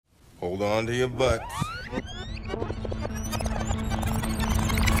Hold on to your butts.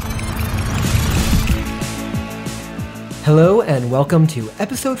 Hello and welcome to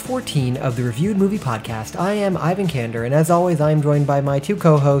episode 14 of the Reviewed Movie Podcast. I am Ivan Kander, and as always, I am joined by my two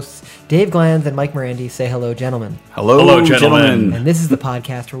co-hosts, Dave Glanz and Mike Morandi. Say hello, gentlemen. Hello, gentlemen. And this is the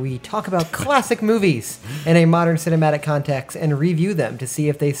podcast where we talk about classic movies in a modern cinematic context and review them to see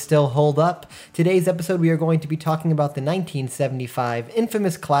if they still hold up. Today's episode, we are going to be talking about the 1975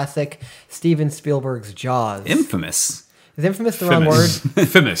 infamous classic, Steven Spielberg's Jaws. Infamous. Is infamous the wrong word?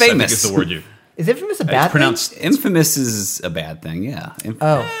 Famous, I think is the word you... Is infamous a bad It's pronounced thing? Infamous is a bad thing, yeah.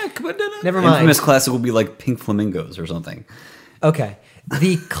 Never mind. Infamous classic will be like Pink Flamingos or something. Okay.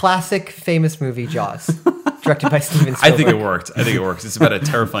 The classic famous movie Jaws, directed by Steven Spielberg. I think it works. It's about a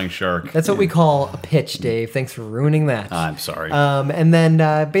terrifying shark. That's what we call a pitch, Dave. Thanks for ruining that. I'm sorry. And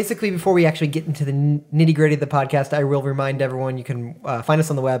then basically before we actually get into the nitty-gritty of the podcast, I will remind everyone you can find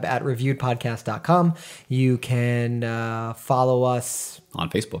us on the web at reviewedpodcast.com. You can follow us on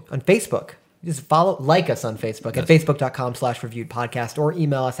Facebook. On Facebook. Just like us on Facebook at facebook.com/reviewedpodcast or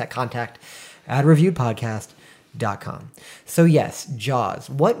email us at contact@reviewedpodcast.com. So yes, Jaws.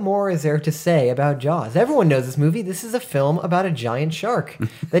 What more is there to say about Jaws? Everyone knows this movie. This is a film about a giant shark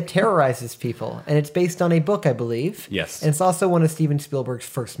that terrorizes people. And it's based on a book, I believe. Yes. And it's also one of Steven Spielberg's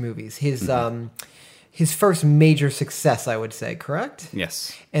first movies. His first major success, I would say, correct?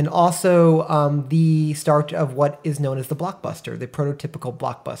 Yes. And also the start of what is known as the blockbuster. The prototypical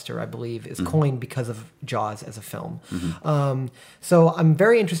blockbuster, I believe, is coined because of Jaws as a film. So I'm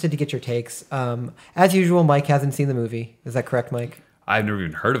very interested to get your takes. As usual, Mike hasn't seen the movie. Is that correct, Mike? I've never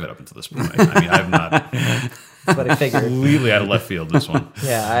even heard of it up until this point. I mean, I've not. That's what I figured. Completely out of left field, this one.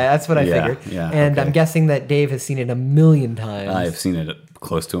 Yeah, that's what I figured. Yeah, and okay. I'm guessing that Dave has seen it a million times. I've seen it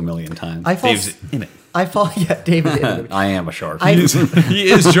close to a million times. Dave's in it. Dave is in it. I am a shark. He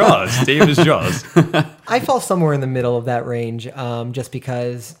is Jaws. Dave is Jaws. I fall somewhere in the middle of that range, just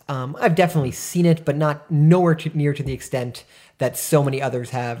because I've definitely seen it, but not nowhere near to the extent that so many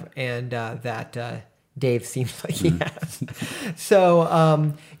others have, and that Dave seems like he has.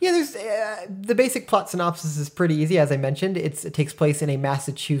 So, there's the basic plot synopsis is pretty easy. As I mentioned, it takes place in a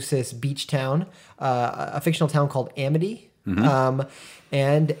Massachusetts beach town, a fictional town called Amity.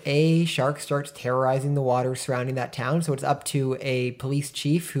 And a shark starts terrorizing the water surrounding that town. So it's up to a police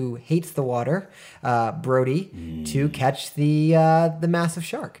chief who hates the water, Brody, to catch the massive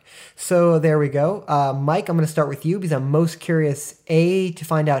shark. So there we go. Mike, I'm going to start with you because I'm most curious, to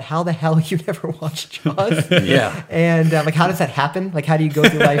find out how the hell you never watched Jaws. Yeah. And how does that happen? Like, how do you go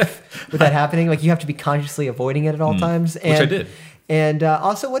through life with that happening? Like, you have to be consciously avoiding it at all times. Which I did. And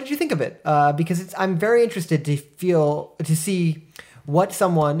also, what did you think of it? Because I'm very interested to see what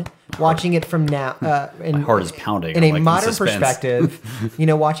someone watching it from now, My heart is pounding. in I'm a like, modern in suspense. perspective,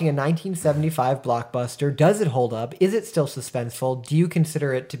 watching a 1975 blockbuster. Does it hold up? Is it still suspenseful? Do you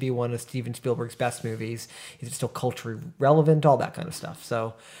consider it to be one of Steven Spielberg's best movies? Is it still culturally relevant? All that kind of stuff.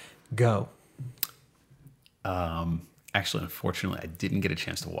 So, go. Actually, unfortunately, I didn't get a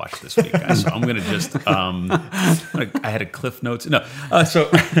chance to watch this week, guys. So I'm going to just... I had a Cliff Notes. No. So,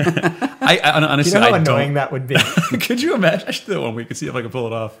 I honestly, You know how I annoying don't... that would be? Could you imagine? I should do that one week and see if I can pull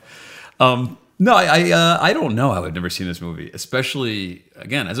it off. No, I don't know how I've never seen this movie, especially,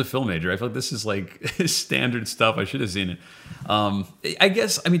 again, as a film major. I feel like this is like standard stuff. I should have seen it. I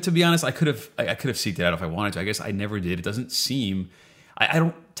guess, I mean, to be honest, I could have seeked it out if I wanted to. I guess I never did. It doesn't seem... I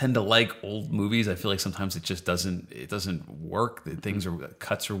don't tend to like old movies. I feel like sometimes it just doesn't work. The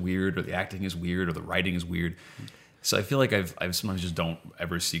cuts are weird, or the acting is weird, or the writing is weird. So I feel like I've sometimes just don't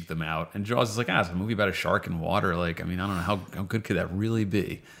ever seek them out. And Jaws is like, it's a movie about a shark in water. Like, I mean, I don't know how good could that really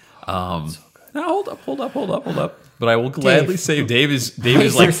be. Now, hold up. But I will gladly say Dave is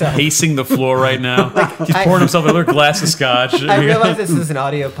like yourself. pacing the floor right now. He's pouring himself another glass of scotch. I realize this is an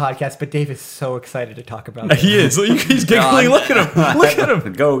audio podcast, but Dave is so excited to talk about it. He is. He's giggling. Look at him. Look at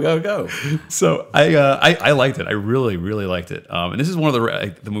him. Go. So I liked it. I really, really liked it. And this is one of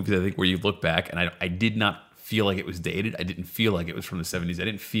the movies I think where you look back and I did not feel like it was dated. I didn't feel like it was from the 70s. I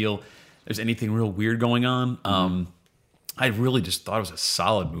didn't feel there's anything real weird going on. I really just thought it was a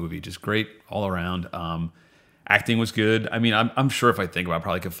solid movie. Just great all around. Acting was good. I mean, I'm sure if I think about it, I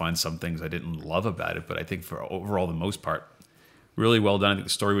probably could find some things I didn't love about it, but I think for overall the most part, really well done. I think the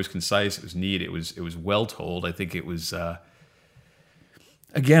story was concise. It was neat. It was well told. I think it was.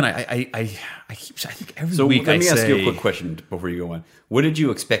 Again, I think every week let me I ask say, you a quick question before you go on. What did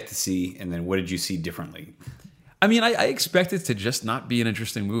you expect to see, and then what did you see differently? I mean, I expect it to just not be an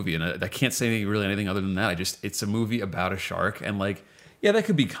interesting movie, and I can't say anything other than that. It's a movie about a shark, and like, yeah, that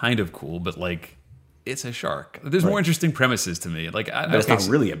could be kind of cool, but like, it's a shark. There's more interesting premises to me. Like, But it's not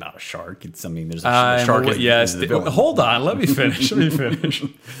really about a shark. It's, I mean, there's a shark. Yes. Is the villain. Hold on. Let me finish.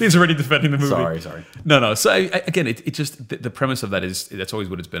 He's already defending the movie. Sorry. No. So again, it just the premise of that is that's always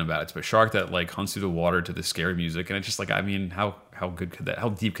what it's been about. It's a shark that like hunts through the water to the scary music, and it's just like, I mean, how good could that? How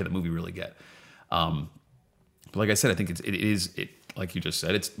deep could the movie really get? But like I said, I think it is like you just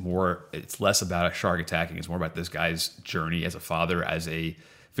said. It's less about a shark attacking. It's more about this guy's journey as a father, as a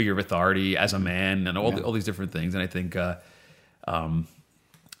figure of authority, as a man, and all these different things. And I think I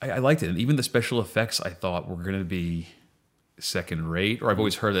liked it. And even the special effects I thought were going to be second rate, or I've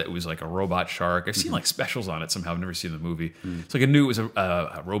always heard that it was like a robot shark. I've seen like specials on it somehow. I've never seen the movie. So like I knew it was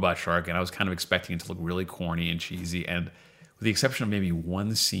a robot shark, and I was kind of expecting it to look really corny and cheesy. And with the exception of maybe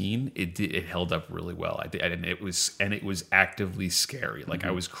one scene, it held up really well. And it was actively scary. Like I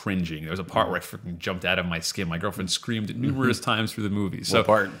was cringing. There was a part where I freaking jumped out of my skin. My girlfriend screamed numerous times through the movie. So What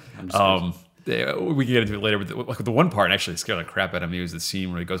part? we can get into it later, but the one part actually scared the crap out of me was the scene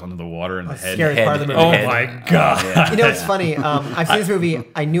where he goes under the water and the head. Scariest part of the movie. Oh my god! You know, it's funny. I've seen this movie.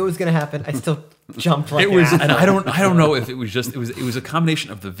 I knew it was going to happen. I still jumped like It was, an and asshole. I don't know if it was just it was a combination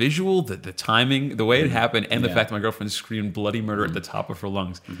of the visual, the timing, the way it happened, and the fact that my girlfriend screamed bloody murder at the top of her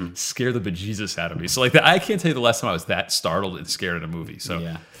lungs scared the bejesus out of me. So like I can't tell you the last time I was that startled and scared at a movie. So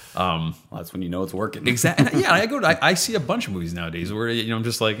Yeah. Well, that's when you know it's working. exactly. Yeah, I see a bunch of movies nowadays where I'm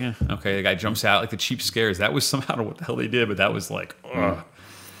just like, okay, the guy jumps out, like the cheap scares. That was somehow what the hell they did, but that was like, ugh.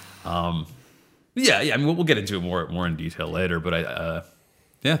 Yeah. I mean, we'll get into it more in detail later, but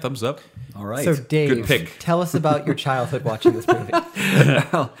yeah, thumbs up. All right. So, Dave, Good pick. tell us about your childhood watching this movie.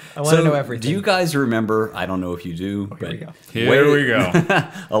 I want to know everything. Do you guys remember? I don't know if you do. But we go. Here we go.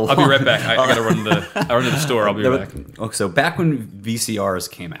 I'll be right back. I gotta run to the store. I'll be right back. Okay, so back when VCRs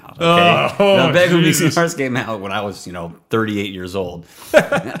came out, okay? Back when VCRs came out, when I was 38 years old,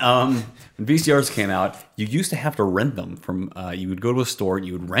 when VCRs came out, you used to have to rent them from. You would go to a store,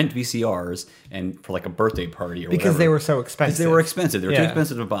 you would rent VCRs, and for like a birthday party or because whatever. they were so expensive. They were expensive. They were too Yeah.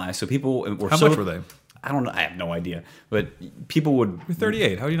 expensive to buy. So people were How much were they? I don't know. I have no idea. But people would. You're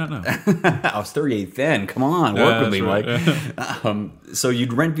 38. How do you not know? I was 38 then. Come on, work with me, that's Mike. So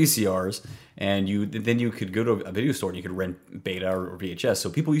you'd rent VCRs, and then you could go to a video store and you could rent Beta or VHS. So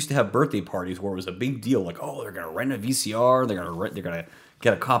people used to have birthday parties where it was a big deal. Like, oh, they're gonna rent a VCR. They're gonna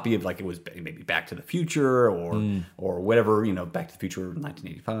get a copy of, like, it was maybe Back to the Future or whatever. Back to the Future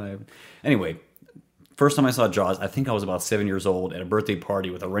 1985. Anyway. First time I saw Jaws, I think I was about 7 years old at a birthday party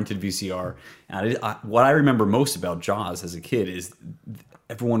with a rented VCR. And what I remember most about Jaws as a kid is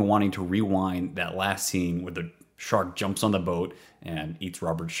everyone wanting to rewind that last scene where the shark jumps on the boat and eats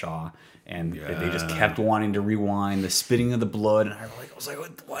Robert Shaw. And they just kept wanting to rewind the spitting of the blood. And I was like,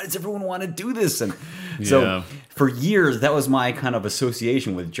 why does everyone want to do this? And so for years, that was my kind of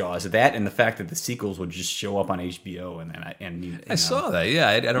association with Jaws. That and the fact that the sequels would just show up on HBO. I saw that. Yeah,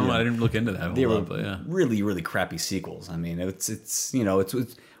 I don't know. I didn't look into that. They were but yeah. really, really crappy sequels. I mean, it's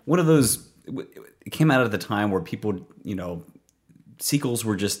one of those. It came out at the time where people, sequels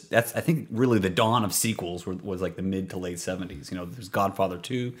were just. That's, I think, really the dawn of sequels was like the mid to late 70s. There's Godfather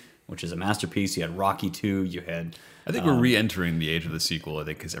 2, which is a masterpiece. You had Rocky 2. You had. I think we're re-entering the age of the sequel. I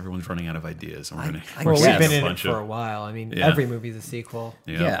think because everyone's running out of ideas, and we're Well, guess. we've been in it for a while. I mean, every movie's a sequel.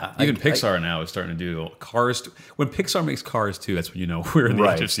 Yeah, even Pixar now is starting to do Cars. When Pixar makes Cars 2, that's when you know we're in the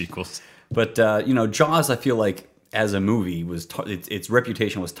age of sequels. But Jaws, I feel like as a movie was its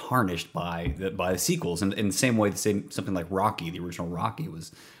reputation was tarnished by the sequels, and in the same way, something like Rocky, the original Rocky,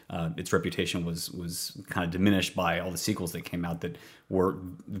 was its reputation was kind of diminished by all the sequels that came out that were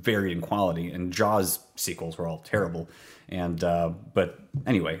varied in quality, and Jaws sequels were all terrible. And but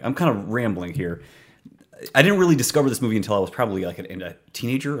anyway, I'm kind of rambling here. I didn't really discover this movie until I was probably like a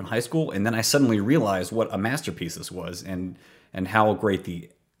teenager in high school, and then I suddenly realized what a masterpiece this was, and how great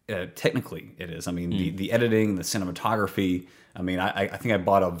technically it is. I mean, the editing, the cinematography. I mean, I think I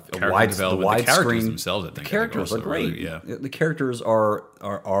bought a widescreen. Characters themselves, I think. The characters are great. Really, the characters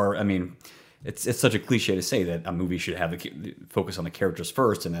are. I mean, it's such a cliche to say that a movie should have the focus on the characters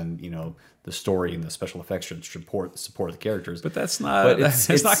first, and then the story and the special effects should support the characters. But that's not.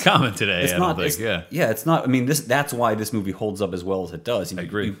 It's not common today. It's not. It's not. I mean, that's why this movie holds up as well as it does. I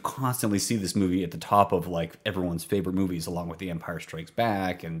agree. You constantly see this movie at the top of like everyone's favorite movies, along with The Empire Strikes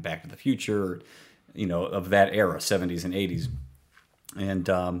Back and Back to the Future, of that era, 70s and 80s.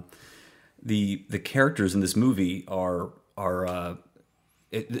 And the characters in this movie are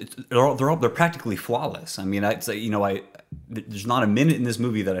they're practically flawless. I mean, I'd say there's not a minute in this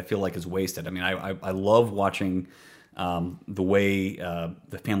movie that I feel like is wasted. I mean, I love watching The way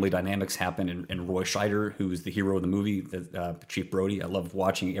the family dynamics happen, and Roy Scheider, who's the hero of the movie, Chief Brody. I love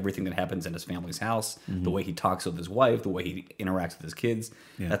watching everything that happens in his family's house, the way he talks with his wife, the way he interacts with his kids.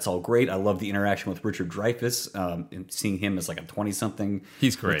 Yeah. That's all great. I love the interaction with Richard Dreyfuss, and seeing him as like a 20-something.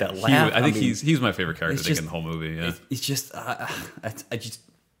 He's great. With that laugh. I think he's my favorite character just- in the whole movie. Yeah. It's just,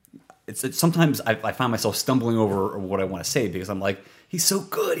 it's sometimes I find myself stumbling over what I want to say because I'm like, he's so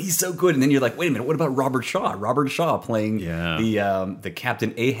good, and then you're like, wait a minute, what about Robert Shaw? Robert Shaw playing the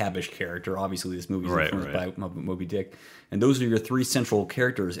Captain Ahabish character. Obviously, this movie is influenced by Moby Dick, and those are your three central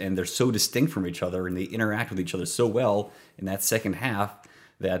characters, and they're so distinct from each other, and they interact with each other so well in that second half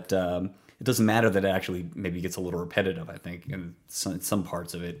that it doesn't matter that it actually maybe gets a little repetitive. I think in some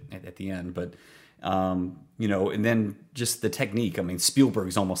parts of it at the end, but. And then just the technique. I mean,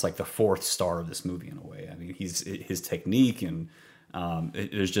 Spielberg's almost like the fourth star of this movie in a way. I mean, his technique and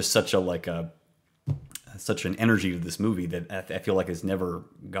there's just such an energy to this movie that I feel like has never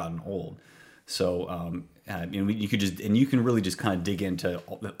gotten old. So you can really just kind of dig into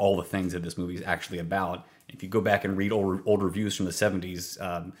all the things that this movie is actually about. If you go back and read old reviews from the 70s,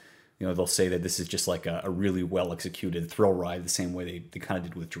 they'll say that this is just like a really well executed thrill ride, the same way they kind of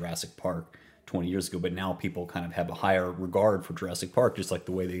did with Jurassic Park 20 years ago, but now people kind of have a higher regard for Jurassic Park, just like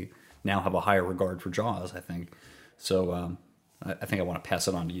the way they now have a higher regard for Jaws, I think. So I think I want to pass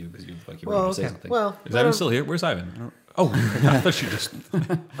it on to you because you were going to say something. Well, Is Ivan still here? Where's Ivan? Oh, I thought you just.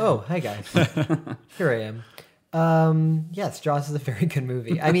 Oh, hi guys. Here I am. Yes, Jaws is a very good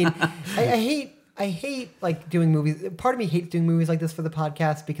movie. I mean, I hate like doing movies. Part of me hates doing movies like this for the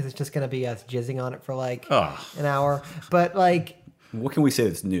podcast because it's just going to be us jizzing on it for like an hour. But like. What can we say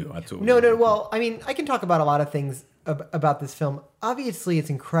that's new? No. Well, I mean, I can talk about a lot of things about this film. Obviously, it's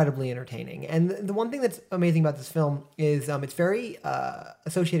incredibly entertaining. And the one thing that's amazing about this film is it's very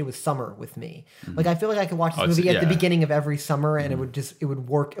associated with summer with me. Mm-hmm. Like, I feel like I could watch this movie at the beginning of every summer and it would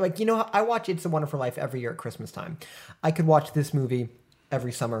work. Like, I watch It's a Wonderful Life every year at Christmas time. I could watch this movie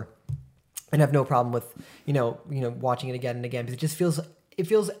every summer and have no problem with, watching it again and again because it just feels... It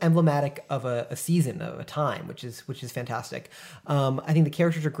feels emblematic of a season, of a time, which is fantastic. I think the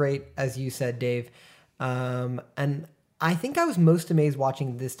characters are great, as you said, Dave. And I think I was most amazed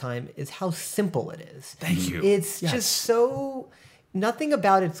watching this time is how simple it is. Thank you. It's just so... Nothing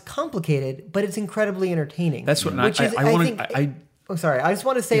about it's complicated, but it's incredibly entertaining. That's what I just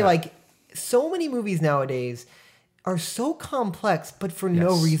want to say, like, so many movies nowadays... are so complex, but for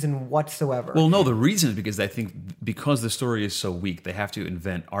no reason whatsoever. Well, no, the reason is because I think because the story is so weak, they have to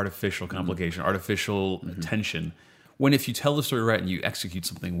invent artificial complication, artificial tension. When if you tell the story right and you execute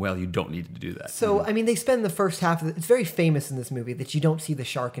something well, you don't need to do that. So, I mean, they spend the first half of it. It's very famous in this movie that you don't see the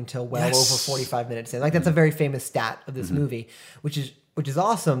shark until over 45 minutes in. Like, that's a very famous stat of this movie, which is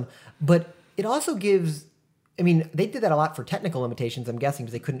awesome. But it also gives... I mean, they did that a lot for technical limitations, I'm guessing,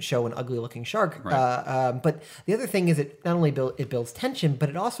 because they couldn't show an ugly-looking shark. Right. But the other thing is it not only builds tension, but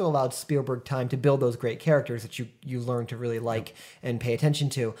it also allowed Spielberg time to build those great characters that you learn to really like and pay attention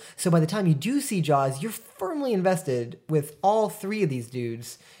to. So by the time you do see Jaws, you're firmly invested with all three of these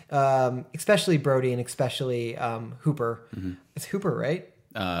dudes, especially Brody and especially Hooper. Mm-hmm. It's Hooper, right?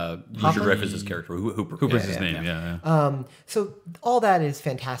 Richard Dreyfuss's character, Hooper's his name. Yeah. So all that is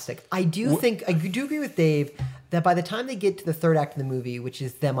fantastic. I do agree with Dave that by the time they get to the third act of the movie, which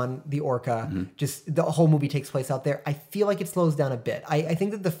is them on the Orca, just the whole movie takes place out there. I feel like it slows down a bit. I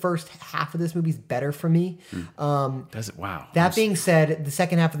think that the first half of this movie is better for me. Does it? Wow. That being said, the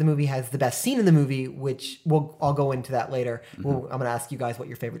second half of the movie has the best scene in the movie, which I'll go into that later. I'm going to ask you guys what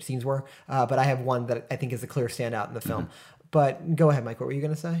your favorite scenes were, but I have one that I think is a clear standout in the film. But go ahead, Mike. What were you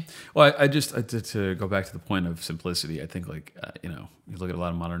going to say? Well, I to go back to the point of simplicity. I think you look at a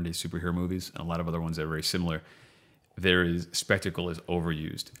lot of modern day superhero movies and a lot of other ones that are very similar. Spectacle is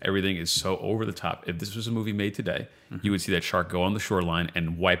overused. Everything is so over the top. If this was a movie made today, you would see that shark go on the shoreline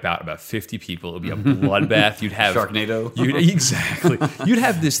and wipe out about 50 people. It would be a bloodbath. You'd have Sharknado. Exactly. You'd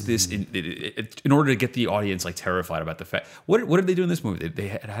have this in order to get the audience like terrified about the fact. What did they do in this movie? They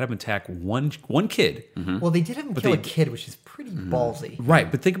had him attack one kid. Well, they did have him kill a kid, which is pretty ballsy. Right,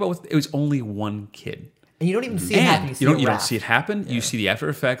 but think about it was only one kid. And you don't even see it happen. You don't see it happen. Yeah. You see the after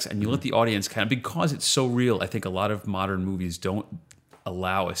effects, and you let the audience because it's so real. I think a lot of modern movies don't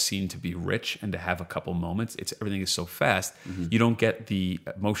allow a scene to be rich and to have a couple moments. Everything is so fast. You don't get the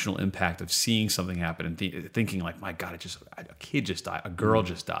emotional impact of seeing something happen and thinking like, my God, a kid just died, a girl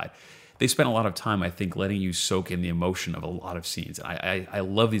just died. They spend a lot of time, I think, letting you soak in the emotion of a lot of scenes. I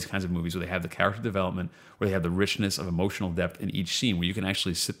love these kinds of movies where they have the character development, where they have the richness of emotional depth in each scene, where you can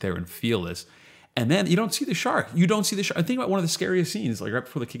actually sit there and feel this. And then you don't see the shark. I think about one of the scariest scenes, like right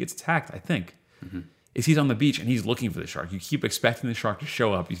before the kid gets attacked, I think, is he's on the beach and he's looking for the shark. You keep expecting the shark to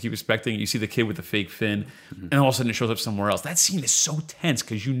show up. You keep expecting, you see the kid with the fake fin, and all of a sudden it shows up somewhere else. That scene is so tense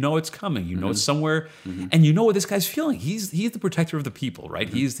because you know it's coming. You know it's somewhere, and you know what this guy's feeling. He's the protector of the people, right?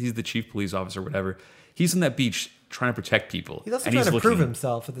 He's the chief police officer, whatever. He's on that beach trying to protect people. He's also and trying to prove looking.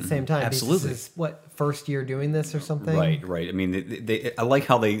 himself at the same time. Absolutely. This is, what, first year doing this or something? Right. I mean, I like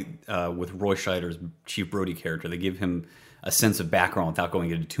how they, with Roy Scheider's Chief Brody character, they give him a sense of background without going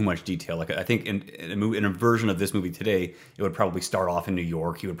into too much detail. Like I think in a version of this movie today, it would probably start off in New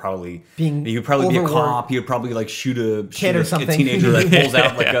York. He would probably be a cop. He would probably like shoot a teenager that pulls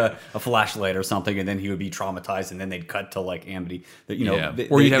out like a flashlight or something, and then he would be traumatized, and then they'd cut to like Amity. You know,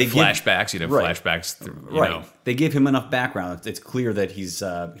 or you'd have flashbacks. You'd have flashbacks. You know. They give him enough background. It's clear that he's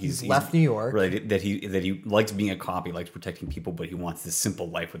left New York. Right. That he likes being a cop. He likes protecting people, but he wants this simple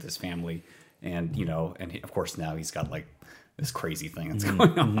life with his family. And of course now he's got like this crazy thing that's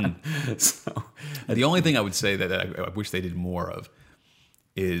going on. So the only thing I would say that I wish they did more of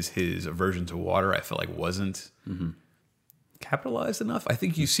is his aversion to water. I felt like wasn't capitalized enough. I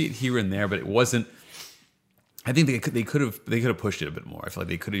think you see it here and there, but it wasn't. I think they could have pushed it a bit more. I feel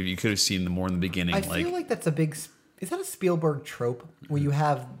like you could have seen more in the beginning. I feel like that's a big. Is that a Spielberg trope where you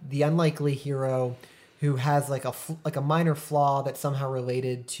have the unlikely hero who has like a minor flaw that's somehow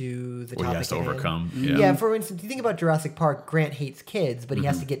related to the topic he has to at hand? overcome. Yeah. For instance, you think about Jurassic Park. Grant hates kids, but he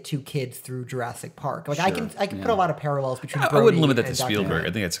has to get 2 kids through Jurassic Park. Like I can put a lot of parallels between. I wouldn't limit that to and Dr. Spielberg. Who.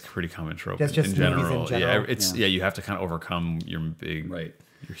 I think it's a pretty common trope That's just in general. movies in general. Yeah, you have to kind of overcome your big Right.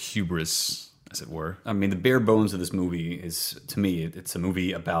 your hubris, as it were. I mean, the bare bones of this movie is, to me, it's a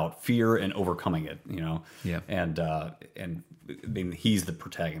movie about fear and overcoming it. Yeah. And I mean, he's the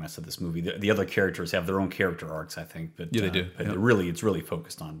protagonist of this movie. The other characters have their own character arcs, I think. But Yeah, they do. But Yeah. it's really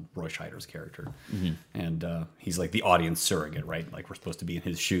focused on Roy Scheider's character, and he's like the audience surrogate, right? Like we're supposed to be in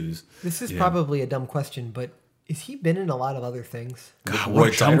his shoes. This is probably a dumb question, but has he been in a lot of other things? God, Roy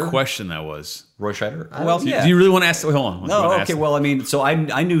what a dumb Scheider? question that was. Roy Scheider. Do you really want to ask? Hold on. No, okay. Well, I mean, so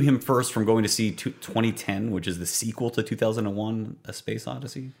I knew him first from going to see 2010, which is the sequel to 2001: A Space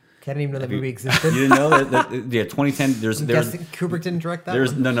Odyssey. I didn't even know that movie existed. You didn't know that? Yeah, 2010. I'm guessing Kubrick didn't direct that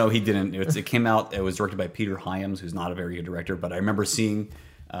one? No, he didn't. It came out. It was directed by Peter Hyams, who's not a very good director, but I remember seeing.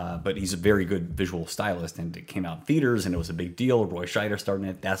 But he's a very good visual stylist, and it came out in theaters, and it was a big deal. Roy Scheider starred in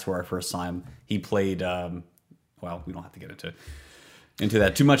it. That's where I first saw him. He played. Well, we don't have to get into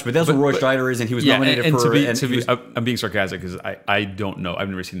that too much, but that's what Roy Scheider is, and he was nominated for. I'm being sarcastic because I don't know. I've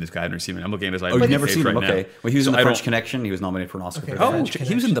never seen this guy. I've never seen him. I'm looking at his. Oh, you've never seen him? Right Okay. now. Well, he was in So The French Connection. He was nominated for an Oscar. Okay. for that. Oh, French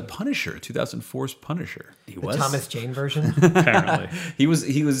he was in the Punisher, 2004's Punisher. He The was Thomas Jane version? Apparently, He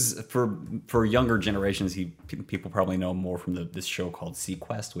was for younger generations. People probably know him more from this show called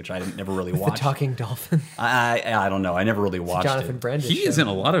Sequest, which I never really The watched. Talking Dolphin. I don't know. I never really watched Jonathan it. Brandis. he is show. in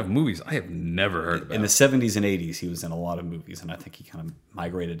a lot of movies I have never heard about. In the 70s and 80s, he was in a lot of movies, and I think he kind of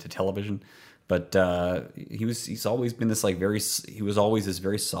migrated to television. But he's always been this he was always this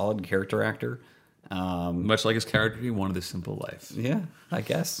very solid character actor. Much like his character, he wanted a simple life. Yeah, I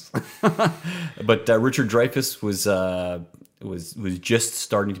guess. But Richard Dreyfuss was just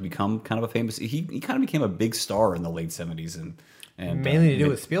starting to become kind of a famous. He kind of became a big star in the late 70s and Mainly to do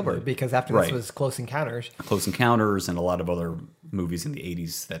with Spielberg, because after this Right. was Close Encounters. Close Encounters and a lot of other movies in the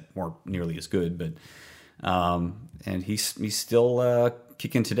 80s that weren't nearly as good. But and he's still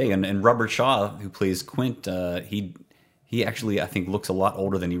kicking today. And Robert Shaw, who plays Quint, he actually I think looks a lot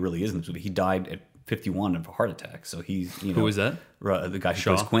older than he really is in this movie. He died at 51 of a heart attack. So he's Who is that? The guy who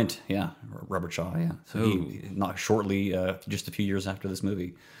Shaw? plays Quint. Yeah, Robert Shaw. Yeah. So he not shortly, just a few years after this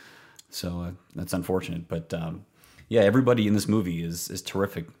movie. So that's unfortunate, but yeah, everybody in this movie is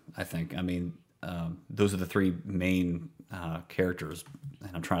terrific. I think. I mean, those are the 3 main characters, and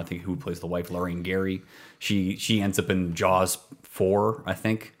I'm trying to think who plays the wife, Lorraine Gary. She ends up in Jaws 4, I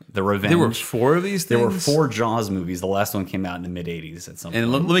think. The Revenge. There were 4 of these things? There were 4 Jaws movies. The last one came out in the mid '80s at some point.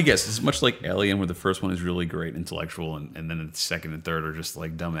 And let me guess, it's much like Alien, where the first one is really great, intellectual, and then the second and third are just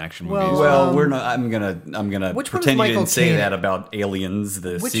like dumb action movies. Well, we're not. I'm gonna Which pretend you one is Michael didn't say Caine? that about Aliens,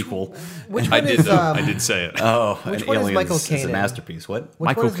 the sequel. Which I one did is though. I did say it. Oh, Which and one is Aliens Michael is Caine a in? masterpiece. What? Which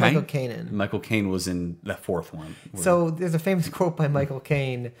Michael one is Michael Caine? Caine in? Michael Caine was in the 4th one. So there's a famous quote by Michael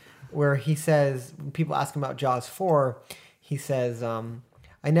Caine where he says, when people ask him about Jaws 4, he says,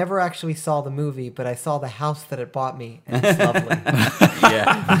 I never actually saw the movie, but I saw the house that it bought me, and it's lovely.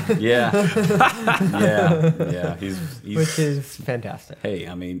 yeah. He's Which is fantastic. hey,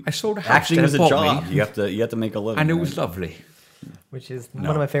 I mean, I sold a house acting that is a bought job. me. You have to make a living. And it right? was lovely. Which is one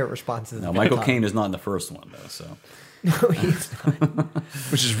of my favorite responses. No, of Michael all time. Caine is not in the first one though. So No, he's not.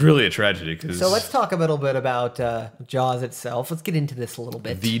 Which is really a tragedy. Cause So let's talk a little bit about Jaws itself. Let's get into this a little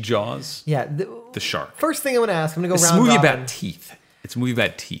bit. the Jaws. Yeah, The shark. First thing I'm going to ask, I'm going to go It's a round movie robin. about teeth. It's a movie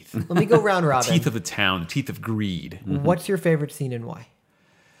about teeth. Let me go round robin. Teeth of the town, the teeth of greed. What's your favorite scene and why?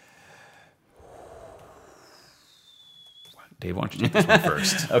 Dave, why don't you take this one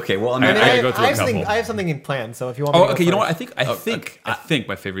first? Okay, well, I gotta go through a have something, couple. I have something in plan, so if you want me Oh, to go okay. You know what? first. I think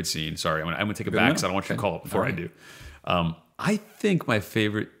my favorite scene. Sorry, I'm gonna take it back because I don't want you to call it before I do. I think my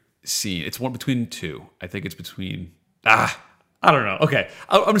favorite scene. It's one between two. I think it's between. I don't know. Okay,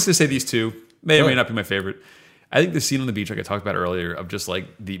 I'm just gonna say these two. May or may not be my favorite. I think the scene on the beach, like I talked about earlier, of just like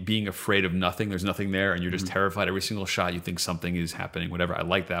the being afraid of nothing. There's nothing there, and you're just terrified. Every single shot, you think something is happening. Whatever. I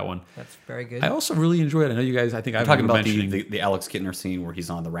like that one. That's very good. I also really enjoyed it. I know you guys. I think I'm talking about mentioning the Alex Kittner scene where he's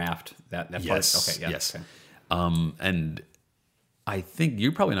on the raft. That part. Yes. Okay. Yeah. Yes. Okay. And I think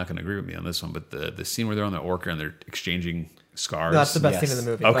you're probably not going to agree with me on this one, but the scene where they're on the orca and they're exchanging scars. No, that's the best Yes. scene in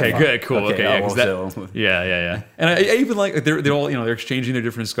the movie. Okay, by far. good, cool. Okay, Okay, yeah, 'cause also- yeah. And I even like they're all they're exchanging their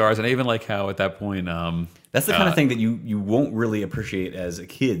different scars, and I even like how at that point, That's the kind of thing that you won't really appreciate as a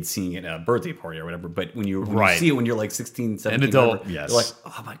kid seeing it at a birthday party or whatever. But when you see it when you're like 16, 17, adult, whatever, yes. you're like,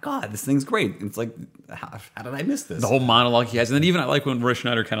 oh my God, this thing's great. It's like, how did I miss this? the whole monologue he has, and then even I like when Roy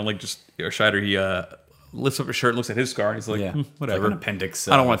Schneider kind of like Schneider he lifts up his shirt and looks at his scar, and he's like, Yeah. whatever, Like an appendix,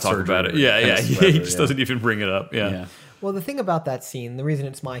 I don't want to talk surgery about it. or Yeah, appendix, he whatever, just yeah. doesn't even bring it up. Yeah. Well, the thing about that scene, the reason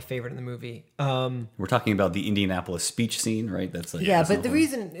it's my favorite in the movie, We're talking about the Indianapolis speech scene, right? That's like, yeah, that's but not the fun.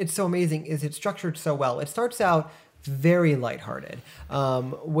 reason it's so amazing is it's structured so well. It starts out very lighthearted,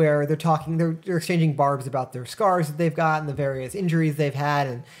 where they're exchanging barbs about their scars that they've got and the various injuries they've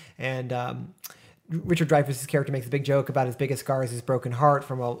had, and Richard Dreyfuss's character makes a big joke about his biggest scar is his broken heart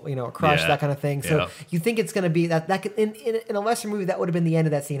from a crush, Yeah. that kind of thing. So Yeah. you think it's going to be that could, in a lesser movie that would have been the end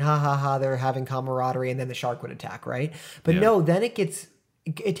of that scene. Ha ha ha! They're having camaraderie, and then the shark would attack, right? But Yeah. no, then it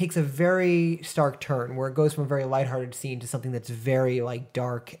takes a very stark turn where it goes from a very lighthearted scene to something that's very like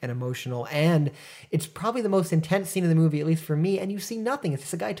dark and emotional, and it's probably the most intense scene in the movie, at least for me. And you see nothing; it's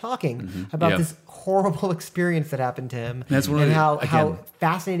just a guy talking about Yeah. this horrible experience that happened to him, That's one of and the- how again-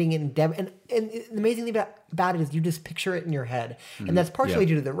 fascinating and the amazing thing about it is you just picture it in your head, and that's partially Yeah.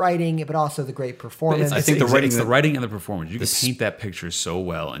 due to the writing, but also the great performance. I think the writing- it's the writing and the performance. You can paint that picture so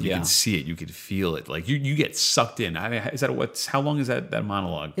well, and you Yeah. can see it. You can feel it. Like you get sucked in. I mean, how long is that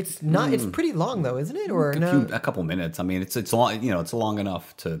monologue? It's not. It's pretty long though, isn't it? Or no? a couple minutes. I mean, it's long. It's long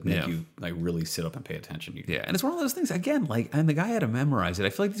enough to make Yeah. you like really sit up and pay attention. Yeah, and it's one of those things again. Like, and the guy had to memorize it.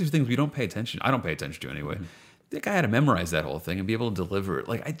 I feel like these are things we don't pay attention. I don't pay attention to anyway. The guy had to memorize that whole thing and be able to deliver it.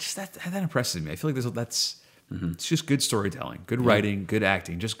 Like, that impresses me. I feel like that's it's just good storytelling, good writing, good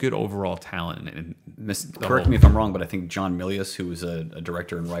acting, just good overall talent. And Correct me if I'm wrong, but I think John Milius, who was a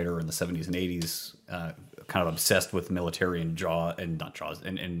director and writer in the 70s and 80s, kind of obsessed with military and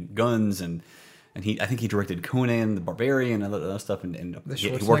guns and I think he directed Conan the Barbarian and other stuff, and he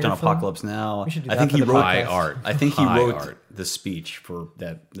worked on Schwarzenegger film? Apocalypse Now. We should do I that think for he the wrote high podcast. art. I think he High wrote art. the speech for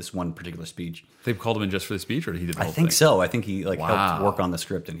this one particular speech. They called him in just for the speech, or he did the I whole think thing? so. I think he helped Wow. work on the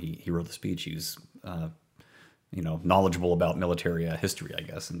script and he wrote the speech. He was knowledgeable about military history, I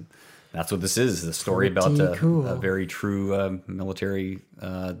guess, and that's what this is. The story about Pretty cool. a very true military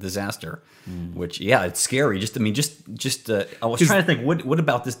disaster. Which, yeah, it's scary. I was trying to think what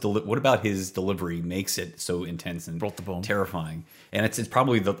about this? What about his delivery makes it so intense and Broke the bone. terrifying? And it's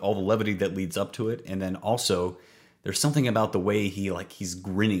probably all the levity that leads up to it, and then also there's something about the way he's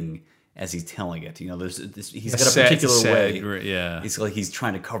grinning as he's telling it. There's he's got a particular way. Yeah. It's like he's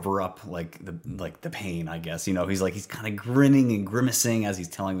trying to cover up like the pain, I guess. He's kind of grinning and grimacing as he's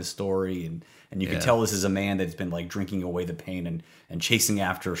telling the story, and you can tell this is a man that's been like drinking away the pain and chasing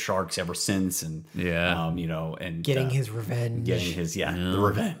after sharks ever since, and and Getting his revenge. getting his the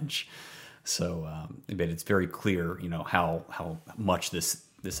revenge. So, but it's very clear, how much this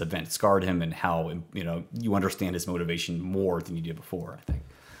event scarred him, and how you understand his motivation more than you did before, I think.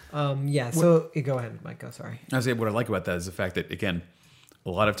 So go ahead, Mike. Oh, sorry. I was saying what I like about that is the fact that, again, a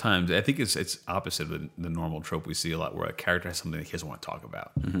lot of times I think it's opposite of the normal trope we see a lot, where a character has something that he doesn't want to talk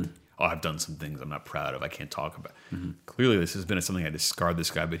about. Oh, I've done some things I'm not proud of. I can't talk about. Clearly, this has been something I discard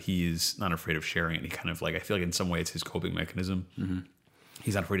this guy, but he is not afraid of sharing it. He kind of I feel like in some way it's his coping mechanism.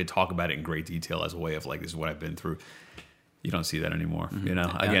 He's not afraid to talk about it in great detail as a way of like, this is what I've been through. You don't see that anymore.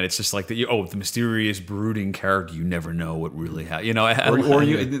 Again, it's just like the mysterious, brooding character. You never know what really happened. Or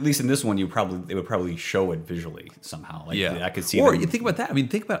you, at least in this one, they would probably show it visually somehow. I could see. Or them- you think about that. I mean,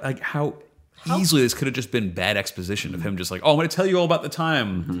 think about like how easily this could have just been bad exposition of him just like, oh, I'm going to tell you all about the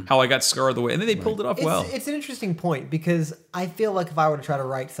time how I got scarred the way, and then they pulled it off well. It's an interesting point, because I feel like if I were to try to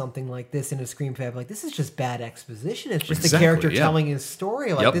write something like this in a screenplay, I'd be like, this is just bad exposition. It's just the Exactly, character yeah. telling his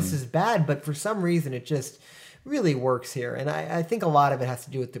story. Like, Yep. this is bad, but for some reason it just really works here. And I think a lot of it has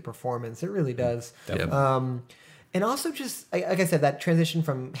to do with the performance. It really does. And also just, like I said, that transition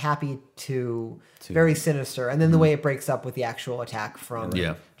from happy to very sinister. And then the way it breaks up with the actual attack from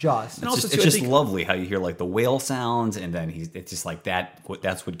Jaws. And also, it's just lovely how you hear like the whale sounds, and then it's just like that.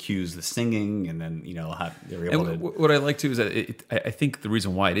 That's what cues the singing, and then how they're able to. What I like too is that I think the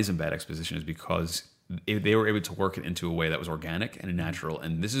reason why it isn't bad exposition is because they were able to work it into a way that was organic and natural.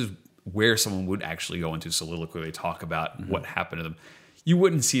 And this is where someone would actually go into soliloquy. They talk about what happened to them. You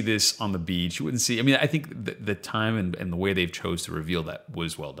wouldn't see this on the beach. You wouldn't see. I mean, I think the time and the way they've chose to reveal that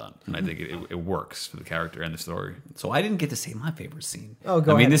was well done, and I think it works for the character and the story. So I didn't get to say my favorite scene. Oh,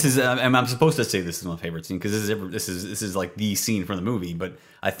 go ahead. I mean, this is. I'm supposed to say this is my favorite scene because this is like the scene from the movie. But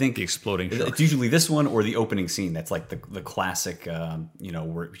I think The exploding shark. It's usually this one or the opening scene. That's like the classic.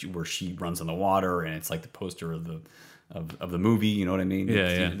 Where she runs on the water, and it's like the poster of the movie. You know what I mean?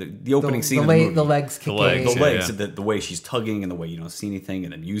 Yeah. The opening scene of the movie. The legs kicking. The legs, the way she's tugging, and the way you don't see anything,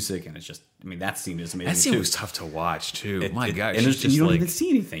 and the music, and it's just. I mean, that scene is amazing. That scene too. was tough to watch too. My God, and she's you don't like, even see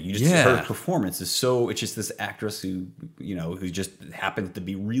anything. You just her performance is so. It's just this actress who just happens to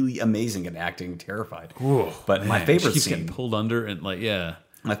be really amazing at acting terrified. But my favorite she keeps scene, getting pulled under and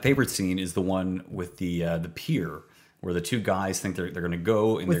my favorite scene is the one with the pier. Where the two guys think they're going to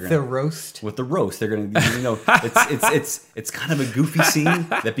go and With they're the going roast. with the roast. They're going to it's kind of a goofy scene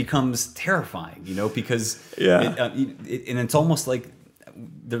that becomes terrifying, because and it's almost like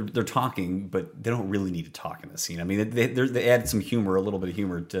they're talking, but they don't really need to talk in this scene. I mean, they add some humor, a little bit of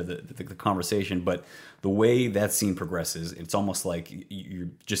humor to the conversation, but the way that scene progresses, it's almost like you're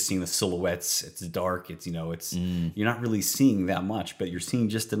just seeing the silhouettes. It's dark. You're not really seeing that much, but you're seeing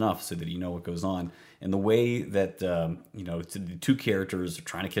just enough so that you know what goes on. And the way that the two characters are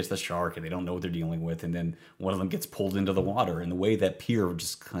trying to catch the shark and they don't know what they're dealing with, and then one of them gets pulled into the water, and the way that pier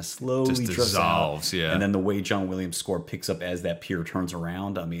just kind of slowly Just drifts dissolves, out, and then the way John Williams' score picks up as that pier turns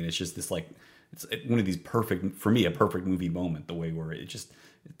around. I mean, it's just this it's one of these perfect movie moment. The way where it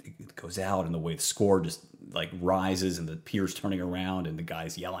goes out, and the way the score just like rises, and the pier's turning around, and the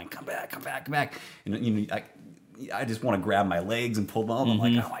guy's yelling, "Come back, come back, come back!" And I just want to grab my legs and pull them up. I'm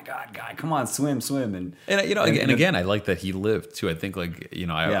like, oh my God, guy, come on, swim. And again, I like that he lived too. I think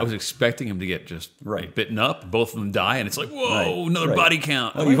I was expecting him to get just bitten up, both of them die, and it's like, whoa, another body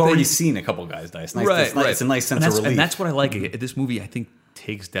count. Well, you've already seen a couple guys die. It's nice. It's a nice sense of relief. And that's what I like. This movie, I think,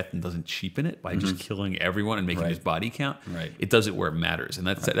 takes death and doesn't cheapen it by just killing everyone and making his body count. Right. It does it where it matters, and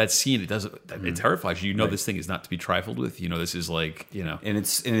that scene, it terrifies you. This thing is not to be trifled with. This is like and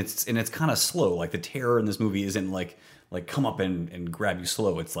it's kind of slow. Like the terror in this movie isn't like come up and grab you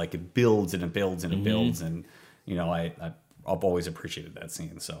slow. It's like it builds and it builds and it builds, and I've always appreciated that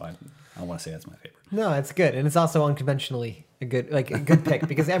scene. So I want to say that's my favorite. No, it's good, and it's also unconventionally a good pick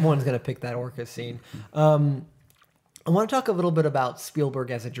because everyone's going to pick that orca scene. I want to talk a little bit about Spielberg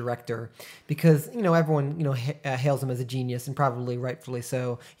as a director because, everyone, hails him as a genius, and probably rightfully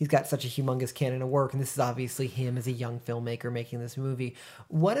so. He's got such a humongous canon of work, and this is obviously him as a young filmmaker making this movie.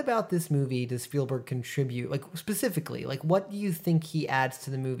 What about this movie does Spielberg contribute? Like, specifically, what do you think he adds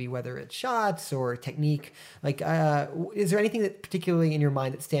to the movie, whether it's shots or technique? Is there anything that particularly in your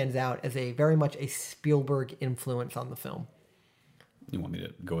mind that stands out as very much a Spielberg influence on the film? You want me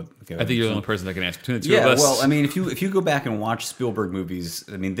to go with? I think you're the only person that can answer between the two of us. Well, I mean, if you go back and watch Spielberg movies,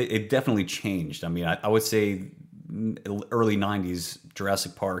 I mean, it definitely changed. I mean, I would say early '90s,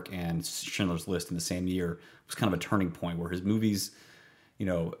 Jurassic Park and Schindler's List in the same year was kind of a turning point where his movies,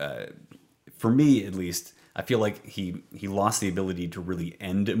 for me at least, I feel like he lost the ability to really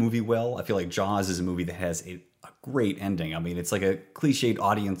end a movie well. I feel like Jaws is a movie that has a great ending. I mean, it's like a cliched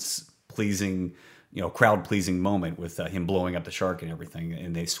audience pleasing. Crowd pleasing moment with him blowing up the shark and everything,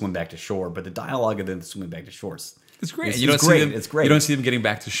 and they swim back to shore. But the dialogue of them swimming back to shore, it's great. It's great. You don't see them getting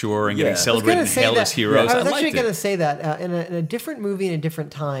back to shore and getting celebrated and hailed as heroes. I was actually going to say that in a different movie in a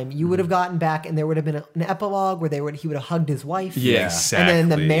different time, you would have gotten back, and there would have been an epilogue where he would have hugged his wife. Yeah, exactly.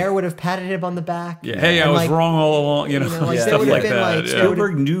 And then the mayor would have patted him on the back. Yeah. Hey, I was wrong all along. Stuff like that.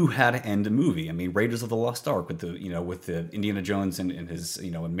 Spielberg knew how to end a movie. I mean, Raiders of the Lost Ark with the Indiana Jones and his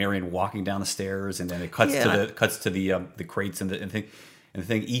and Marion walking down the stairs, and then it cuts to the crates and the thing. And the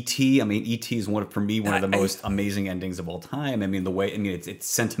thing, E.T., I mean, E.T. is one of the most amazing endings of all time. I mean, it's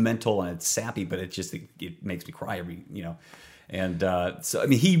sentimental and it's sappy, but it makes me cry And so, I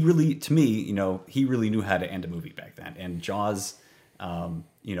mean, he really knew how to end a movie back then. And Jaws,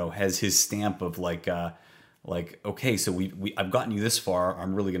 has his stamp of okay, so I've gotten you this far.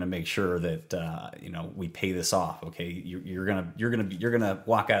 I'm really going to make sure that we pay this off. Okay, you're gonna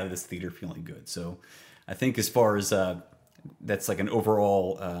walk out of this theater feeling good. So, I think as far as that's like an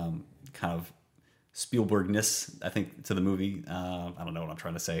overall kind of Spielbergness, I think, to the movie. I don't know what I'm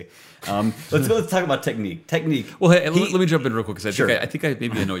trying to say. Let's talk about technique. Well, hey, let me jump in real quick because Sure. I think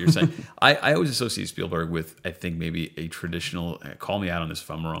maybe I know what you're saying. I always associate Spielberg with, I think, maybe a traditional. Call me out on this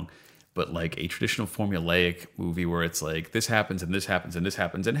if I'm wrong, but like a traditional formulaic movie where it's like this happens and this happens and this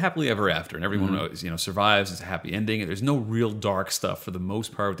happens and happily ever after, and everyone knows, survives. It's a happy ending, and there's no real dark stuff for the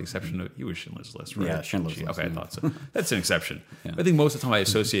most part, with the exception of Schindler's List, right? Yeah, Schindler's List. Okay, I thought so. That's an exception. I think most of the time I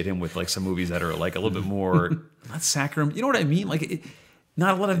associate him with like some movies that are like a little bit more not saccharum. You know what I mean? Like.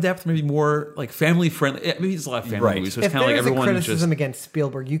 Not a lot of depth, maybe more like family friendly. Maybe there's a lot of family movies, so it's If kind of like there's a everyone criticism just. against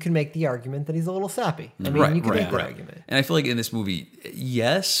Spielberg, you can make the argument that he's a little sappy. I mean, you can make that argument. And I feel like in this movie,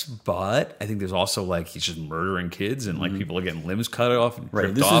 yes, but I think there's also like he's just murdering kids and like people are getting limbs cut off and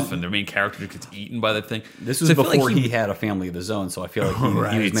ripped off, and their main character gets eaten by the thing. This was before he had a family of his own, so I feel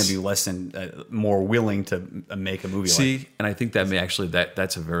like he was maybe less and more willing to make a movie. And I think that may actually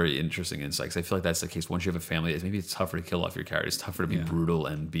that's a very interesting insight, because I feel like that's the case. Once you have a family, maybe it's tougher to kill off your character. It's tougher to be brutal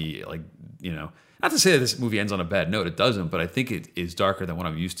and be like, not to say that this movie ends on a bad note. It doesn't, but I think it is darker than what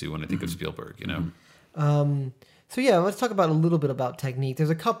I'm used to when I think of Spielberg. So yeah, let's talk about a little bit about technique. There's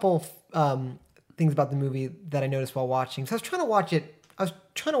a couple things about the movie that I noticed while watching. So I was trying to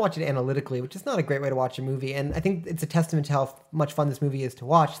watch it analytically, which is not a great way to watch a movie. And I think it's a testament to how much fun this movie is to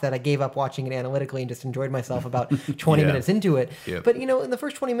watch that I gave up watching it analytically and just enjoyed myself about 20 minutes into it. Yep. But, in the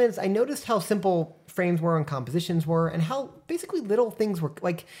first 20 minutes, I noticed how simple frames were and compositions were, and how basically little things were,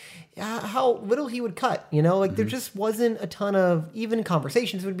 like how little he would cut, there just wasn't a ton of, even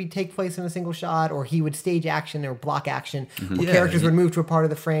conversations would take place in a single shot, or he would stage action or block action, or characters would move to a part of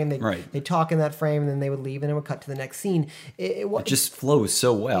the frame, they'd talk in that frame, and then they would leave, and it would cut to the next scene. It just flows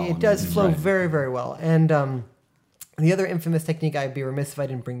so well. It does flow very, very well. And the other infamous technique, I'd be remiss if I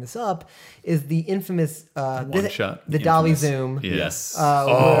didn't bring this up, is the infamous shot. the dolly zoom. Yes.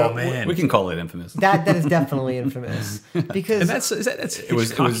 Man, we can call it infamous. That is definitely infamous, because and that's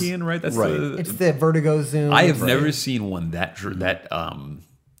Hitchcockian, right? That's right. It's the vertigo zoom. I have never seen one that what's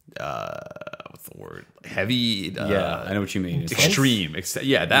the word? Heavy. I know what you mean. It's extreme.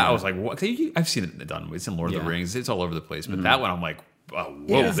 I was like, what? I've seen it done. It's in Lord of the Rings. It's all over the place. But that one, I'm like,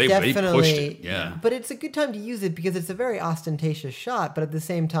 whoa, they pushed it. Yeah. But it's a good time to use it because it's a very ostentatious shot, but at the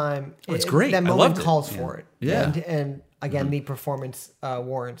same time, it's great. That moment calls for it. Yeah. And again, the performance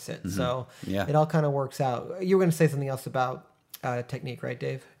warrants it. So it all kind of works out. You were going to say something else about technique, right,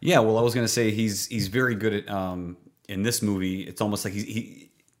 Dave? Yeah, well, I was going to say he's very good at, in this movie, it's almost like he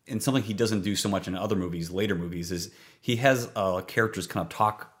and something he doesn't do so much in other movies, later movies, is he has characters kind of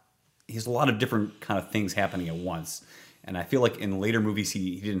talk. He has a lot of different kind of things happening at once. And I feel like in later movies,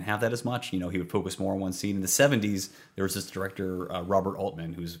 he didn't have that as much. He would focus more on one scene. In the 70s, there was this director, Robert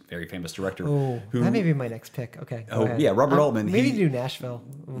Altman, who's a very famous director. Oh, that may be my next pick. Okay. Go ahead. Yeah, Robert Altman. Maybe do Nashville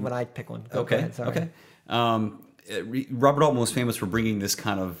when I pick one. Okay. Ahead, sorry. Okay. Robert Altman was famous for bringing this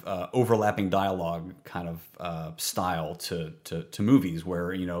kind of overlapping dialogue kind of style to movies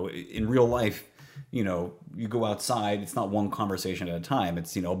where, in real life, you go outside, it's not one conversation at a time.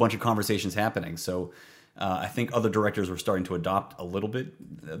 It's, a bunch of conversations happening. So I think other directors were starting to adopt a little bit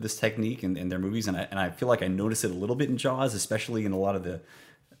of this technique in their movies. And I feel like I noticed it a little bit in Jaws, especially in a lot of the,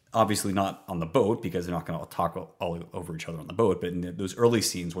 obviously not on the boat because they're not going to talk all over each other on the boat, but in those early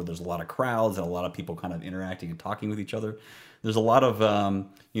scenes where there's a lot of crowds and a lot of people kind of interacting and talking with each other, there's a lot of,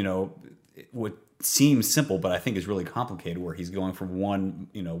 what seems simple, but I think is really complicated, where he's going from one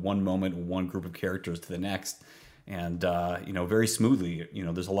moment, one group of characters to the next. And, very smoothly,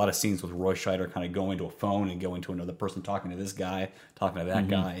 there's a lot of scenes with Roy Scheider kind of going to a phone and going to another person, talking to this guy, talking to that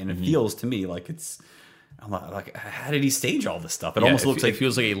guy. And it feels to me like I'm like, how did he stage all this stuff? It almost looks like it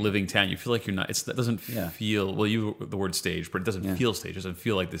feels like a living town. You feel like you're not. It doesn't feel. Well, you the word stage, but it doesn't feel stage. It doesn't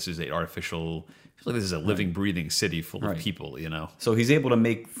feel like this is an artificial. I feel like this is a living, breathing city full of people. So he's able to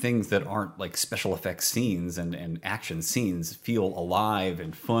make things that aren't like special effects scenes and action scenes feel alive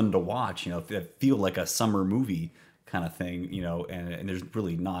and fun to watch. That feel like a summer movie kind of thing. And there's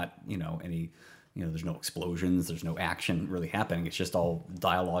really not any. There's no explosions, there's no action really happening. It's just all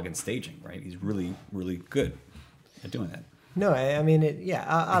dialogue and staging, right? He's really, really good at doing that. No, I mean,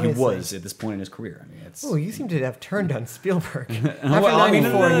 obviously. He was at this point in his career. I mean, it's. Oh, you seem to have turned on Spielberg. After well,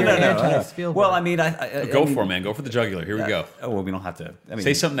 94, you're anti-Spielberg. Well, I mean, I go for it, man. Go for the jugular. Here we go. Oh, well, we don't have to. I mean,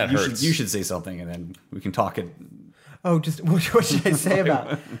 say something that hurts. You should say something, and then we can talk it. Oh, just what should I say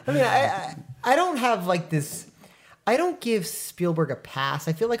about? I mean, I don't have like this. I don't give Spielberg a pass.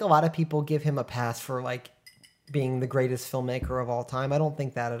 I feel like a lot of people give him a pass for like being the greatest filmmaker of all time. I don't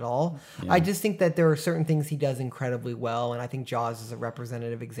think that at all. Yeah. I just think that there are certain things he does incredibly well, and I think Jaws is a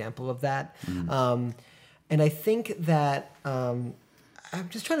representative example of that. And I think that I'm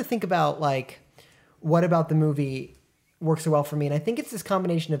just trying to think about like what about the movie works so well for me. And I think it's this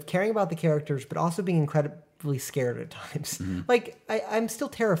combination of caring about the characters, but also being incredibly scared at times. Like, I'm still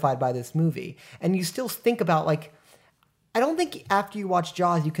terrified by this movie. And you still think about, like, I don't think after you watch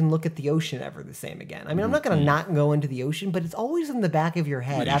Jaws, you can look at the ocean ever the same again. I mean, I'm not going to not go into the ocean, but it's always in the back of your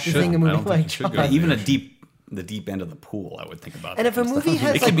head Well, you after seeing a shouldn't. I movie don't think like you should Jaws. go. Yeah, even the deep end of the pool, I would think about. And that if a kind of movie stuff.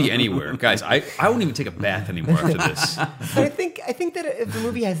 has It could be anywhere, guys. I wouldn't even take a bath anymore after this. But I think that if the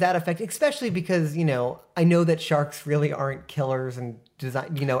movie has that effect, especially because I know that sharks really aren't killers and design.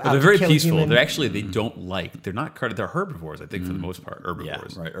 Out They're to very kill peaceful. humans. They're actually they're not they're herbivores. I think for the most part, yeah,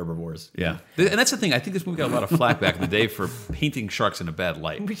 herbivores. right, herbivores. Yeah, and that's the thing. I think this movie got a lot of flack back in the day for painting sharks in a bad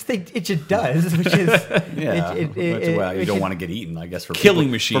light. Which it just does, which is Yeah, well, you which don't is- want to get eaten, I guess. For Killing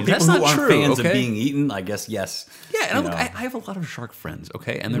people, machines. For people That's who not aren't true, fans okay? of being eaten, I guess yes. Yeah, and You look, know. I have a lot of shark friends,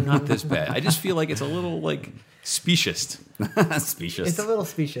 okay, and they're not this bad. I just feel like it's a little like specious. Specious. It's a little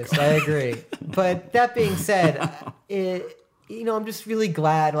specious. I agree. But that being said, I'm just really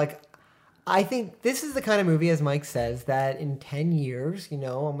glad. Like, I think this is the kind of movie, as Mike says, that in 10 years, I'm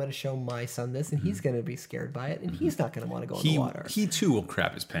going to show my son this, and he's going to be scared by it, and he's not going to want to go in the water. He too will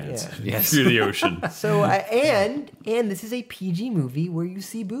crap his pants Yeah. Yes. through the ocean. So, and this is a PG movie where you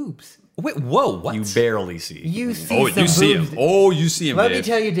see boobs. Wait, whoa, what? You barely see. You see Oh, some you see him. boobs. Oh, you see him. Let me Dave.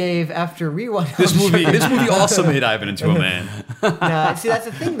 tell you, Dave, after rewatching This movie also made Ivan into a man. See, that's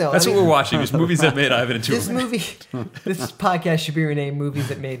the thing, though. That's I what mean, we're watching. Is movies that made Ivan into a This man. movie, this podcast should be renamed "Movies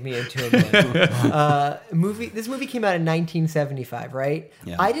That Made Me Into a Man." This movie came out in 1975, right?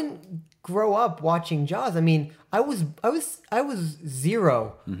 Yeah. I didn't grow up watching Jaws. I mean, I was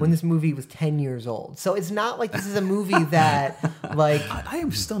 0 when this movie was 10 years old. So it's not like this is a movie that like. I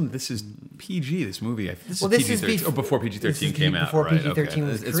am stunned. This is PG. This movie. This Well, is this is PG-13 or before PG-13 this is came out. before Right? PG-13 Okay.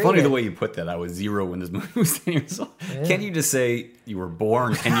 was It's funny the way you put that. I was 0 when this movie was 10 years old. Can't you just say you were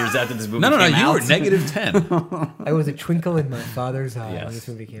born 10 years after this movie No. came You out? were -10. I was a twinkle in my father's eye when Yes. this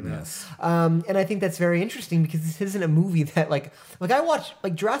movie came Yes. out. And I think that's very interesting because this isn't a movie that like I watch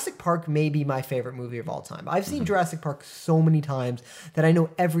like Jurassic Park may be my favorite movie of all time. I've seen Jurassic Park so many times that I know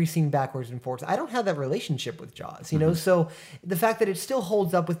every scene backwards and forwards. I don't have that relationship with Jaws, So the fact that it still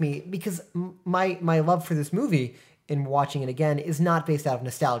holds up with me because my love for this movie in watching it again is not based out of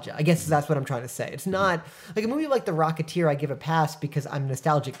nostalgia. I guess that's what I'm trying to say. It's not like a movie like The Rocketeer. I give a pass because I'm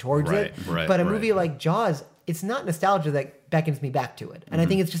nostalgic towards it. Right, But a right. movie like Jaws, it's not nostalgia that beckons me back to it. And I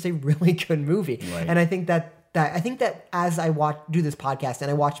think it's just a really good movie. Right. And I think that as I do this podcast and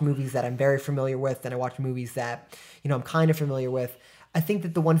I watch movies that I'm very familiar with and I watch movies that, I'm kind of familiar with, I think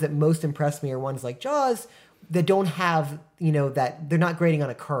that the ones that most impress me are ones like Jaws that don't have, that they're not grading on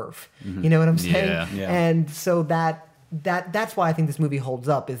a curve. You know what I'm saying? Yeah. And so that's why I think this movie holds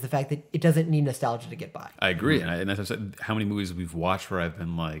up is the fact that it doesn't need nostalgia to get by. I agree, and as I said, how many movies we've watched where I've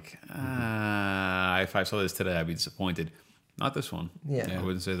been like, if I saw this today, I'd be disappointed. Not this one. Yeah. I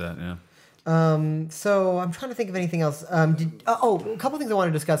wouldn't say that. Yeah. So I'm trying to think of anything else. A couple things I want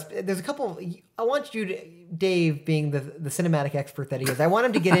to discuss. There's a couple. I want you to, Dave, being the cinematic expert that he is. I want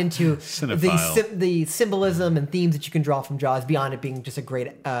him to get into Cinephile. the symbolism and themes that you can draw from Jaws beyond it being just a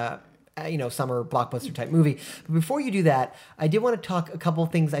great, summer blockbuster type movie. But before you do that, I did want to talk a couple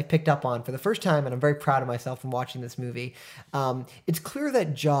of things I picked up on for the first time, and I'm very proud of myself from watching this movie. It's clear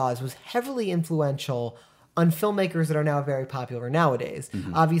that Jaws was heavily influential on filmmakers that are now very popular nowadays.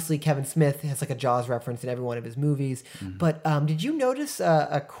 Obviously, Kevin Smith has like a Jaws reference in every one of his movies. But did you notice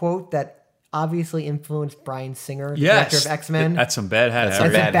a quote that obviously influenced Bryan Singer, the director of X-Men? That's some bad hat. That's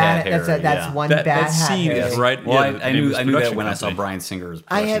Harry. some bad hat That's Harry, that's one That bad hat scene Harry. is right. Well, yeah, I the name knew of his that production when I saw company. Bryan Singer's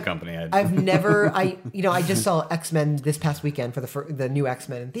production company. I just saw X-Men this past weekend for the new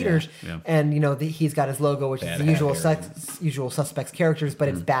X-Men in theaters, Yeah. and he's got his logo, which Bad is the Hat usual suspects characters, but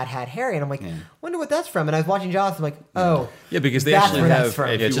it's Bad Hat Harry, and I'm like, wonder what that's from. And I was watching Jaws, I'm like, oh, Yeah, because they that's actually where that's have. from.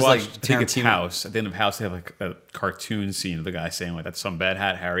 If Yeah, you just watch like Ticket's Tarantino. House, at the end of House, they have like a cartoon scene of the guy saying like, "That's some bad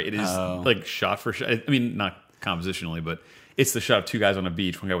hat, Harry." It is like shot for shot. I mean, not compositionally, but it's the shot of two guys on a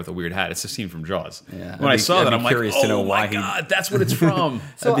beach, one guy with a weird hat. It's the scene from Jaws. Yeah. When I saw that, I'd be I'm like, curious "Oh to know my why he- god, that's what it's from."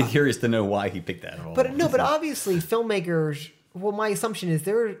 So, I'd be curious to know why he picked that. But obviously filmmakers. Well, my assumption is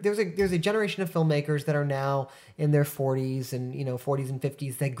there's a generation of filmmakers that are now in their 40s and 40s and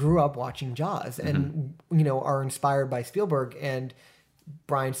 50s that grew up watching Jaws and are inspired by Spielberg, and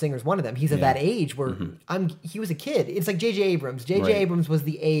Bryan Singer's one of them. He's at that age where he was a kid. It's like J.J. Abrams. J.J. Right. Abrams was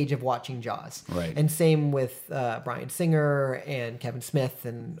the age of watching Jaws. Right. And same with Bryan Singer and Kevin Smith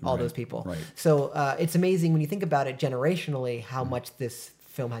and all those people. Right. So it's amazing when you think about it generationally how much this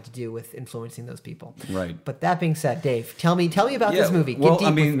film had to do with influencing those people. Right. But that being said, Dave, tell me about this movie. Get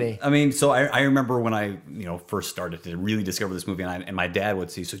deep with me. I mean, so I remember when I first started to really discover this movie, and my dad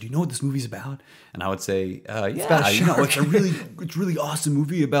would say, "So do you know what this movie's about?" And I would say, "Yeah, it's a really awesome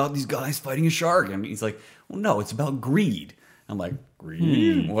movie about these guys fighting a shark." And he's like, "Well, no, it's about greed." I'm like,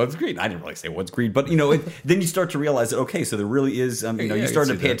 greed? What's greed? I didn't really say what's greed, but then you start to realize that okay, so there really is. You start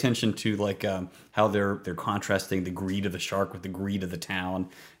to pay attention to like how they're contrasting the greed of the shark with the greed of the town,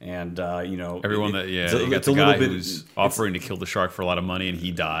 and everyone you got the guy who's offering to kill the shark for a lot of money, and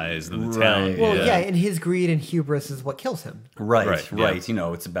he dies, and then the town. Well, and his greed and hubris is what kills him. Right.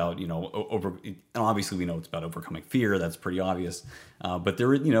 Yeah. It's about over. And obviously, we know it's about overcoming fear. That's pretty obvious. But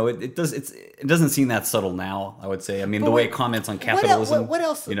there, it doesn't seem that subtle now. I would say. I mean, the way it comments on capitalism. What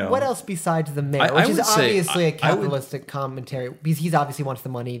else? What else besides the mayor, which is obviously a capitalistic commentary, because he obviously wants the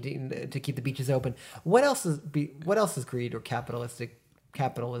money to keep the beaches open. What else is greed or capitalism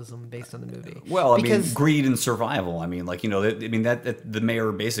based on the movie? Well, I mean, greed and survival. I mean, that the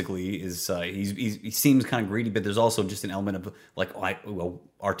mayor basically is he seems kind of greedy, but there's also just an element of like,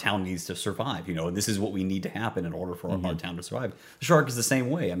 our town needs to survive. This is what we need to happen in order for our town to survive. The shark is the same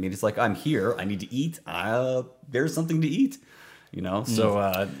way. I mean, it's like, I'm here, I need to eat. There's something to eat.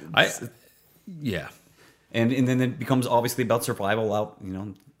 So yeah. And then it becomes obviously about survival out,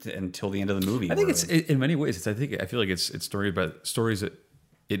 until the end of the movie. I think it's in many ways. I feel like it's stories that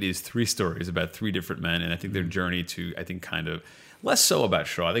it is three stories about three different men, and I think their journey to kind of less so about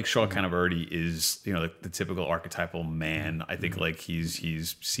Shaw. I think Shaw kind of already is the typical archetypal man. I think like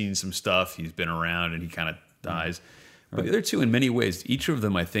he's seen some stuff, he's been around, and he kind of dies. But the other two, in many ways, each of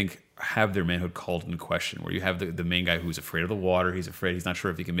them I think have their manhood called into question. Where you have the main guy who's afraid of the water, he's not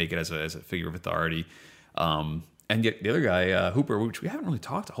sure if he can make it as a figure of authority. And yet the other guy, Hooper, which we haven't really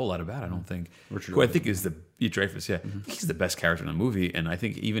talked a whole lot about, I don't think, who I think is Dreyfuss, I think he's the best character in the movie, and I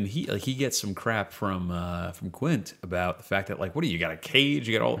think even he gets some crap from Quint about the fact that like, what do you got a cage?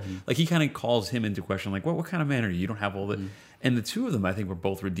 You got all like he kind of calls him into question, like what kind of man are you? You don't have all that. And the two of them, I think, were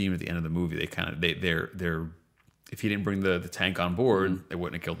both redeemed at the end of the movie. They're if he didn't bring the tank on board, they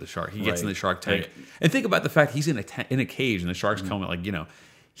wouldn't have killed the shark. He gets in the shark tank, and think about the fact he's in a cage, and the shark's coming. Like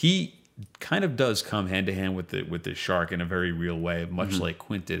he kind of does come hand to hand with the shark in a very real way, much like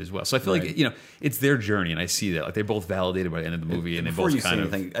Quint did as well. So I feel like it's their journey, and I see that like they're both validated by the end of the movie, and they both kind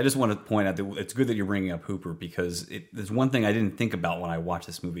of. Anything, I just want to point out that it's good that you're bringing up Hooper, because there's one thing I didn't think about when I watched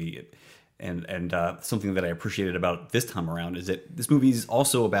this movie. And something that I appreciated about this time around is that this movie is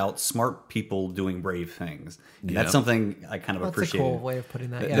also about smart people doing brave things. And that's something I kind of appreciated. That's a cool way of putting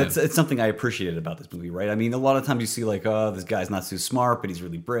that. Yeah. It's something I appreciated about this movie, right? I mean, a lot of times you see like, oh, this guy's not so smart, but he's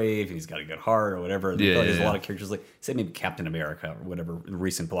really brave, and he's got a good heart or whatever. There's a lot of characters like, say maybe Captain America or whatever,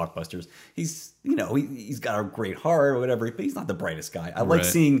 recent blockbusters. He's he's got a great heart or whatever, but he's not the brightest guy. I like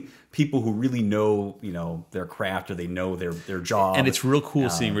seeing people who really know their craft, or they know their job. And it's real cool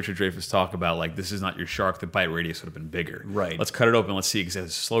seeing Richard Dreyfuss talk about like, this is not your shark. The bite radius would have been bigger. Right. Let's cut it open. Let's see. It has a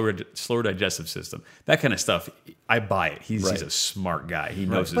slower digestive system. That kind of stuff. I buy it. He's a smart guy. He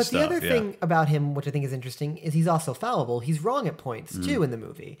knows his stuff. But the other thing about him, which I think is interesting, is he's also fallible. He's wrong at points too in the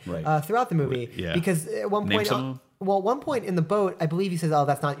movie. Right. Throughout the movie, because at one point. Well, one point in the boat, I believe he says, "Oh,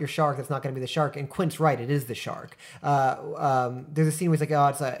 that's not your shark. That's not going to be the shark." And Quint's right; it is the shark. There's a scene where he's like, "Oh,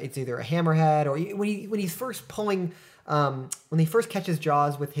 it's either a hammerhead," or when he's first pulling, when he first catches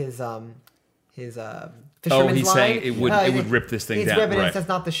Jaws with his fisherman's he's line. Saying it would rip this thing down. Right. That's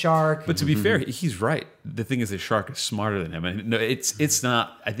not the shark. But to be fair, he's right. The thing is, the shark is smarter than him, and no, it's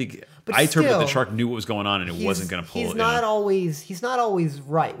not. I think. But I interpret the shark knew what was going on, and it wasn't going to pull. He's not always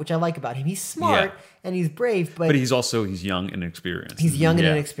right, which I like about him. He's smart and he's brave, but he's young and inexperienced. He's young and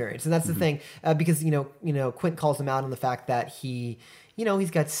inexperienced, and that's the thing. Because Quint calls him out on the fact that he's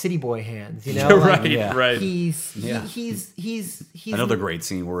got city boy hands. Right. He's another great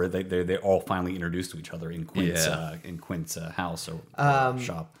scene where they all finally introduced to each other in Quint's house or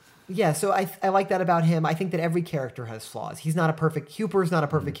shop. Yeah, so I like that about him. I think that every character has flaws. He's not a perfect. Hooper's not a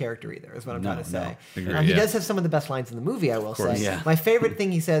perfect character either, is what I'm trying to say. Agreed, he does have some of the best lines in the movie, I will say. Yeah. My favorite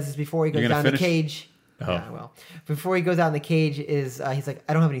thing he says is before he goes down the cage. Oh. Yeah, well, before he goes out in the cage is he's like,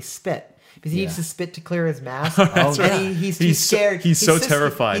 I don't have any spit. Because he needs to spit to clear his mask. And he's too scared. He's so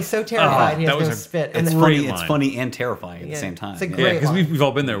terrified. He's so terrified he has no spit. It's funny and terrifying at the same time. It's a great because we've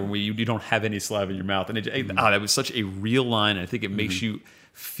all been there when you don't have any saliva in your mouth. And that was such a real line. And I think it makes you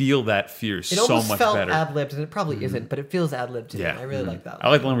feel that fear It so almost much felt better. ad-libbed, and it probably isn't, but it feels ad-libbed to me. Yeah. I really like that. I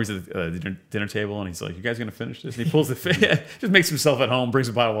like the one where he's at the dinner table and he's like, "You guys gonna finish this?" And he pulls just makes himself at home, brings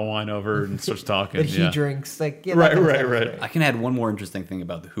a bottle of wine over, and starts talking. that he yeah. drinks. Like, yeah, Right, that kind of right, stuff is right. great. I can add one more interesting thing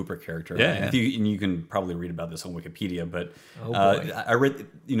about the Hooper character. Yeah, and, yeah. and you can probably read about this on Wikipedia. But Oh, boy. I read,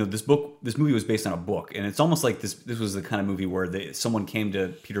 this movie was based on a book, and it's almost like this was the kind of movie where someone came to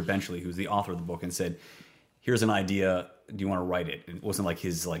Peter Benchley, who's the author of the book, and said, "Here's an idea. Do you want to write it?" It wasn't like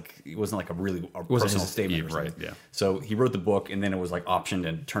it wasn't like a personal statement, or something. right? Yeah. So he wrote the book, and then it was like optioned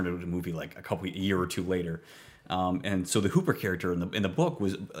and turned into a movie like a year or two later. And so the Hooper character in the book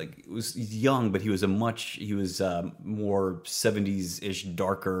was he's young, but he was more 70s-ish,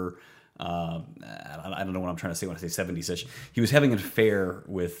 darker. I don't know what I'm trying to say when I say 70s-ish. He was having an affair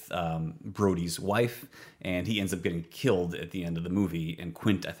with Brody's wife, and he ends up getting killed at the end of the movie. And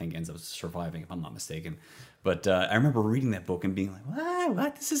Quint, I think, ends up surviving, if I'm not mistaken. But I remember reading that book and being like,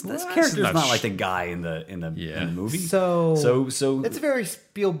 "What? This character's not not like the guy in the movie." So So that's a very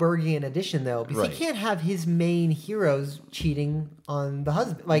Spielbergian addition, though, because Right. you can't have his main heroes cheating on the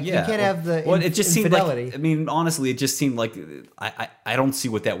husband. Like, you can't have the it just seemed infidelity. like, I mean, honestly, it just seemed like I don't see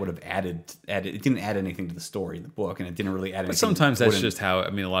what that would have added. It didn't add anything to the story in the book, and it didn't really add anything. But sometimes that's wouldn't- just how. I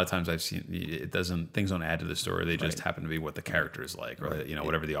mean, a lot of times I've seen things don't add to the story. They just happen to be what the character is like, or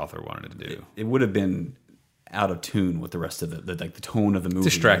whatever the author wanted to do. It would have been out of tune with the rest of the tone of the movie.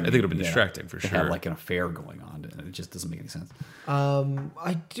 Distract- I think it would've been distracting for to sure. have like an affair going on, and it just doesn't make any sense.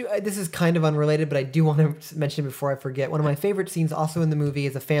 This is kind of unrelated, but I do want to mention it before I forget. One of my favorite scenes, also in the movie,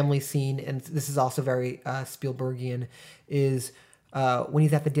 is a family scene, and this is also very Spielbergian. Is when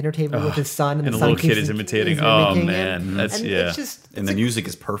he's at the dinner table with his son, and And the the son little kid keeps- is imitating. is Oh, mimicking man. him. That's- and yeah. It's just, And the music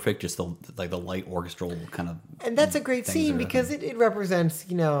is perfect, just the light orchestral kind of. and that's a great things scene are- because it represents,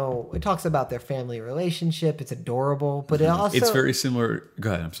 it talks about their family relationship. It's adorable, but it also It's very similar.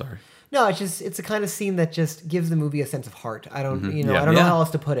 Go ahead. I'm sorry. no. It's a kind of scene that just gives the movie a sense of heart. I don't Yeah. I don't know Yeah. how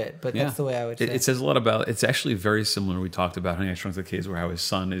else to put it, but Yeah. that's the way I would say. It says a lot about. It's actually very similar. We talked about Honey, I Shrunk the Kids, where how his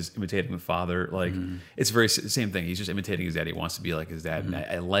son is imitating the father. Like it's very same thing. He's just imitating his dad. He wants to be like his dad. And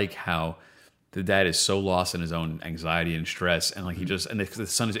I like how the dad is so lost in his own anxiety and stress, and like he just and the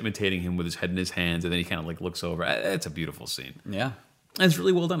son is imitating him with his head in his hands, and then he kind of like looks over. It's a beautiful scene. Yeah. And it's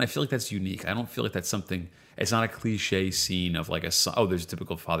really well done. I feel like that's unique. I don't feel like that's something. It's not a cliche scene of like there's a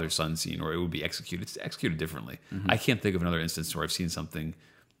typical father-son scene, or it would be executed. It's executed differently. I can't think of another instance where I've seen something.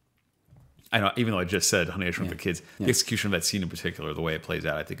 I know, even though I just said Honey, I Shrunk the Kids, the execution of that scene in particular, the way it plays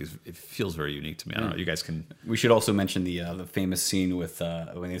out, I think it feels very unique to me. I don't know. You guys can. We should also mention the famous scene with I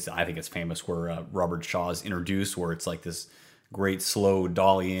think it's famous where Robert Shaw is introduced, where it's like this great slow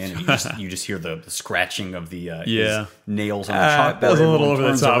dolly in, and you just hear the scratching of the his nails on the chalkboard. That was a little Everyone over the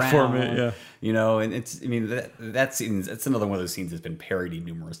turns top for around, me, yeah. And it's that scene. That's another one of those scenes that's been parodied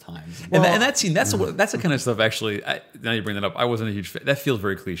numerous times. And that scene, that's the kind of stuff. Actually, now you bring that up, I wasn't a huge fan. That feels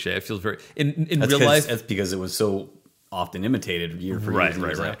very cliche. It feels very in real life. That's because it was so often imitated year for years. and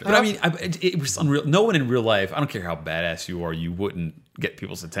years after. But I mean, it was unreal. No one in real life, I don't care how badass you are, you wouldn't get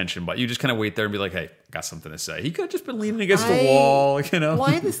people's attention. But you just kind of wait there and be like, "Hey, got something to say." He could have just been leaning against the wall, Well,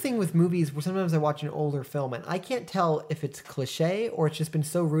 I have this thing with movies where sometimes I watch an older film and I can't tell if it's cliche or it's just been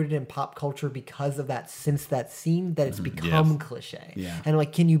so rooted in pop culture because of that, since that scene, that it's become cliche. Yeah. And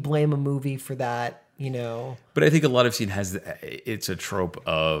like, can you blame a movie for that? But I think a lot of scene it's a trope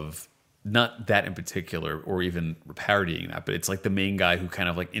of not that in particular, or even parodying that, but it's like the main guy who kind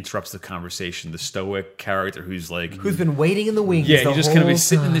of like interrupts the conversation, the stoic character who's like, Who's been waiting in the wings? yeah, the he's just kind of whole be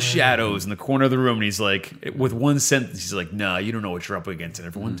sitting in the time. shadows in the corner of the room, and he's like, with one sentence, he's like, "Nah, you don't know what you're up against," and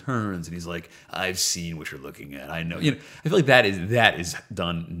everyone turns, and he's like, "I've seen what you're looking at. I know." I feel like that is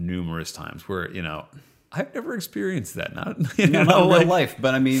done numerous times. Where I've never experienced that. Not Not in real life,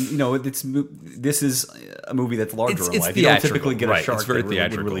 but I mean, this is a movie that's larger It's in life. You don't theatrical, typically get right, a shark it's very that would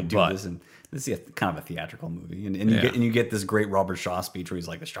theatrical, really do but- this, and this is kind of a theatrical movie. And Yeah. you get this great Robert Shaw speech where he's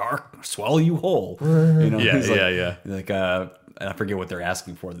like, "The shark will swallow you whole." Yeah, he's like, yeah. Like I forget what they're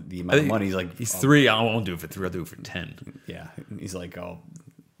asking for the amount of money. He's like, he's 3. I won't do it for 3. I'll do it for 10. Yeah, he's like, I'll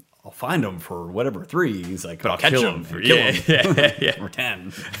find him for whatever 3. He's like, But I'll catch kill him him for him for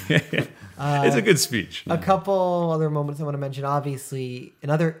 10. It's a good speech. A couple other moments I want to mention. Obviously,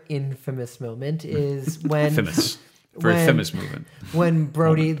 another infamous moment is when Famous. Very when- famous movement. when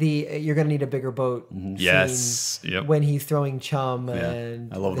Brody you're gonna need a bigger boat. Yes. scene, Yep. When he's throwing chum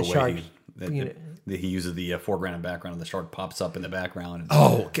and I love the the way shark. he- that- He uses the foreground and background, and the shark pops up in the background. And,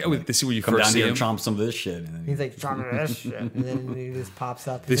 Oh, okay. Wait, this is where you come first down see here him. and chomp some of this shit. And then, He's like, "Trying to this shit," and then he just pops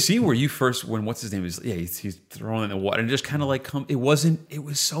up. The scene where you first, when what's his name is, he's thrown in the water and it just kind of like it was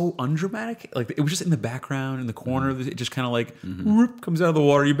so undramatic. Like it was just in the background in the corner. It just kind of like whoop, comes out of the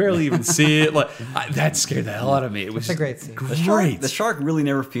water. You barely even see it. Like that scared the hell out of me. It was a great scene. the shark really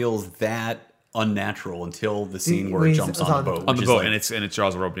never feels that unnatural until the scene where it jumps on the boat. On the which is boat, like- and its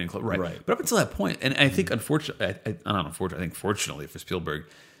jaws are opening and closing. Right. Right. But up until that point, and I think unfortunately, I think fortunately for Spielberg,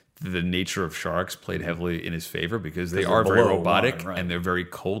 the nature of sharks played heavily in his favor because they are very below robotic water, right. and they're very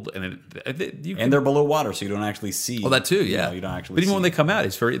cold, and and they're below water, so you don't actually see. well, that too, yeah. You don't actually. But even see when they come out,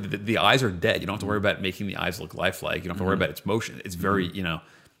 it's very the eyes are dead. You don't have to worry about making the eyes look lifelike. You don't have to worry about its motion. It's very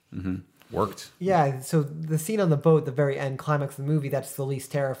worked. Yeah, so the scene on the boat, the very end climax of the movie, that's the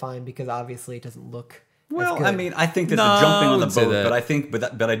least terrifying because obviously it doesn't look. as Well, good. I mean, I think that No, the jumping I on the wouldn't say boat,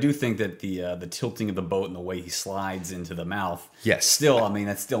 that. but I do think that the tilting of the boat and the way he slides into the mouth, Yes. still, I mean,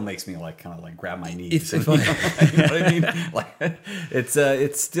 that still makes me like kind of like grab my knees. If you know what I mean? Like,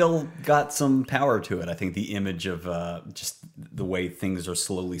 it's still got some power to it. I think the image of just the way things are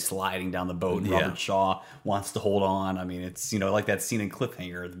slowly sliding down the boat. And Yeah. Robert Shaw wants to hold on. I mean, it's like that scene in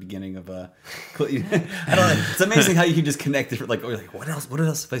Cliffhanger at the beginning of I don't know. It's amazing how you can just connect it. Like what else? What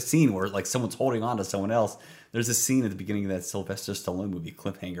else have I seen where like someone's holding on to someone else? There's a scene at the beginning of that Sylvester Stallone movie,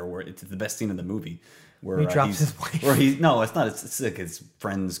 Cliffhanger, where it's the best scene in the movie. Where He drops he's- his wife. Where no, it's not. It's like his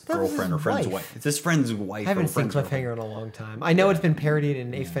friend's That was girlfriend or his friend's wife. wife. It's his friend's wife. I haven't or seen friend's girlfriend. Cliffhanger in a long time. I know it's been parodied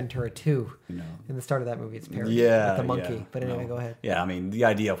in Ace Ventura 2. In the start of that movie, it's parodied Yeah, with the monkey. yeah. But anyway, No. go ahead. Yeah, I mean the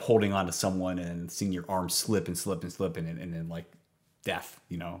idea of holding on to someone and seeing your arm slip and slip and slip and then like death,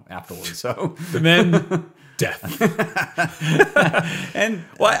 afterwards. So And then death. and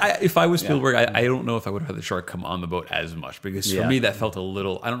If I was Spielberg, I don't know if I would have had the shark come on the boat as much because for Yeah. me that felt a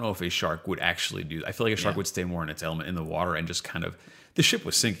little. I don't know if a shark would actually do. I feel like a shark Yeah. would stay more in its element in the water and just kind of. The ship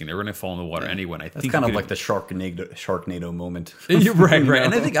was sinking; they were going to fall in the water anyway. And I it's think kind you of could- like the Sharknado moment. You're right, You right.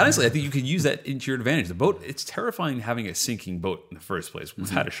 And know? I think honestly, I think you could use that into your advantage. The boat, it's terrifying having a sinking boat in the first place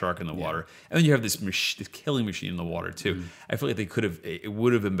without a shark in the water, and then you have this killing machine in the water too. I feel like they could have. It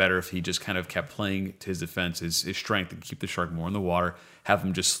would have been better if he just kind of kept playing to his defense, his strength, and keep the shark more in the water. Have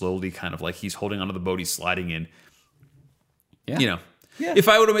him just slowly, kind of like he's holding onto the boat, he's sliding in. Yeah. Yeah. If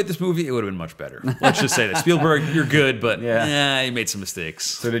I would have made this movie, it would have been much better. Let's just say that Spielberg, you're good, but Yeah. he made some mistakes.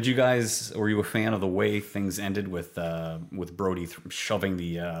 So were you a fan of the way things ended with Brody shoving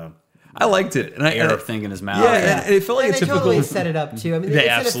the I liked it, and air thing in his mouth? Yeah, and it felt like And a they typical. totally set it up too. I mean, They it's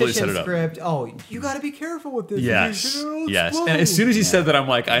absolutely an set efficient it up. script. Oh, you got to be careful with this. Yes, It'll yes. explode. And as soon as he said that, I'm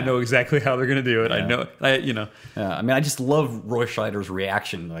like, I know exactly how they're going to do it. I Yeah. know, I mean, I just love Roy Scheider's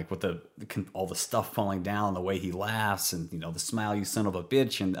reaction, like with all the stuff falling down, the way he laughs, and the smile, you son of a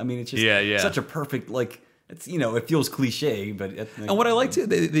bitch, and I mean, it's just such a perfect It's it feels cliche, but And what I like to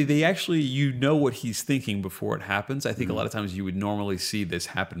they actually what he's thinking before it happens. I think a lot of times you would normally see this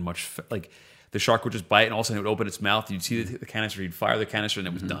happen like the shark would just bite and all of a sudden it would open its mouth. You'd see the canister, you'd fire the canister, and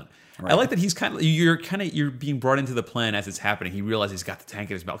it was done. Right. I like that he's you're being brought into the plan as it's happening. He realizes he's got the tank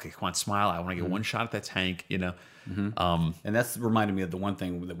in his mouth. Okay, come on, smile. I want to get one shot at that tank. And that's reminded me of the one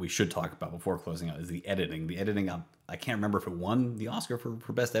thing that we should talk about before closing out is the editing. The editing, I can't remember if it won the Oscar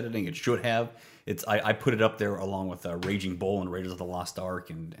for best editing. It should have. I put it up there along with Raging Bull and Raiders of the Lost Ark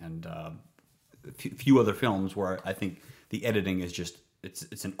and a few other films where I think the editing is just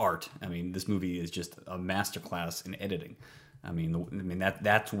it's an art. I mean, this movie is just a masterclass in editing. I mean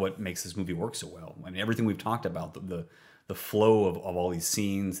that's what makes this movie work so well. I mean, everything we've talked about, the flow of all these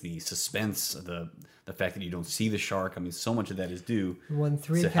scenes, the suspense, the fact that you don't see the shark. I mean, so much of that is due. It won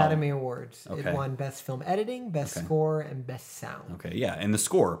 3 to Academy how- Awards. Okay. It won Best Film Editing, Best Score, and Best Sound. Okay, yeah, and the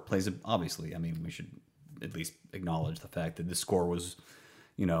score plays it. Obviously, I mean, we should at least acknowledge the fact that the score was,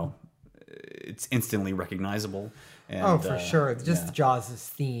 it's instantly recognizable. And, Oh, for sure. Just yeah. Jaws'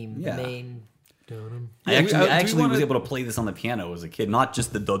 theme, Yeah. the main. I actually wanna- was able to play this on the piano as a kid, not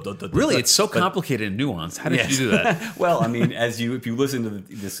just the Really, it's so complicated and nuanced. How did Yes. you do that? Well, I mean, if you listen to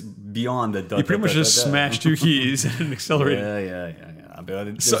this beyond the, You pretty much just smashed two keys and accelerated. Yeah.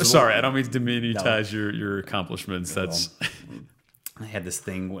 But Sorry, I don't mean to diminutize your accomplishments. That's I had this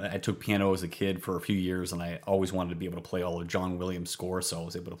thing. I took piano as a kid for a few years, and I always wanted to be able to play all of John Williams' score. So I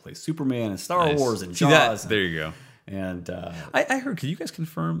was able to play Superman and Star nice. Wars and See that? Jaws. There you go. And I heard. Can you guys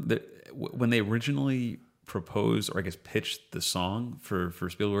confirm that when they originally proposed, or I guess pitched the song for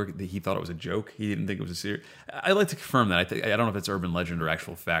Spielberg, that he thought it was a joke? He didn't think it was a serious. I'd like to confirm that. I don't know if it's urban legend or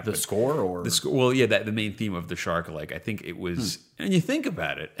actual fact. the score, or the score. Well, yeah, the main theme of the shark. Like I think it was. And you think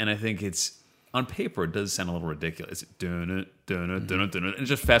about it, and I think it's. on paper it does sound a little ridiculous. It's dun dun dun dun, and it's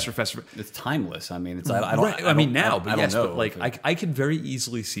just faster, faster. It's timeless. I mean, it's I don't. Right. I mean now, but yes, know. but like I could very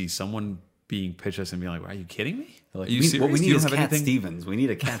easily see someone being pitched us and being like, "Are you kidding me? Like, Are you serious? what we Do need you is don't have Cat anything?" Stevens. We need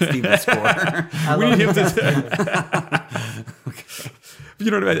a Cat Stevens score. I We love need him it. You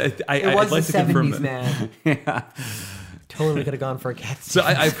know what I mean? It I'd was like the to confirm 70s, that. man. Totally could have gone for a cat. So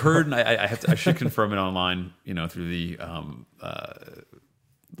I've heard, and I should confirm it online, through the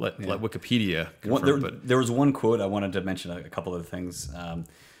let Wikipedia confirm. There was one quote I wanted to mention. A couple of things.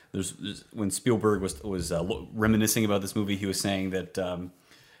 When Spielberg was reminiscing about this movie, he was saying that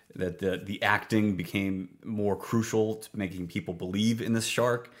the acting became more crucial to making people believe in this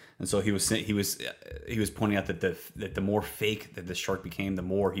shark, and so he was pointing out that the more fake that the shark became, the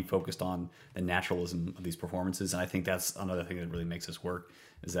more he focused on the naturalism of these performances. And I think that's another thing that really makes this work,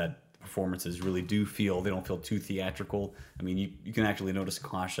 is that performances really they don't feel too theatrical. I mean, you can actually notice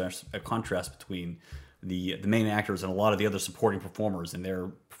a contrast between the main actors and a lot of the other supporting performers, and their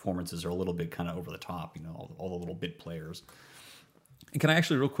performances are a little bit kind of over the top. All the little bit players. And can I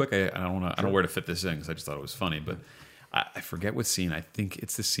actually, real quick, I don't know where to fit this in because I just thought it was funny, but I forget what scene. I think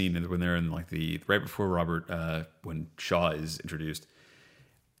it's the scene when they're in like right before Robert, when Shaw is introduced,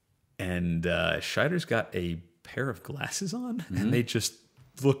 and Scheider's got a pair of glasses on, and they just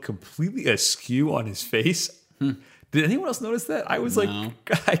look completely askew on his face. Did anyone else notice that? I was like,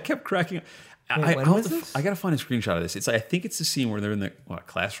 I kept cracking up. Wait, when was this? I gotta find a screenshot of this. I think it's the scene where they're in the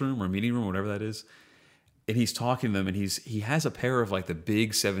classroom or meeting room, whatever that is. And he's talking to them, and he has a pair of like the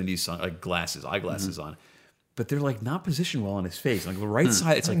big 70s eyeglasses on, but they're like not positioned well on his face. Like the right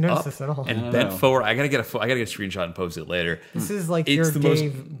side, it's I like didn't up notice this at all. and bent forward. I gotta get a screenshot and post it later. This is like It's your the most-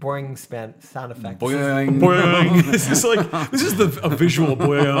 Dave Boring sound effect. Boing. Boing. this is a visual boing.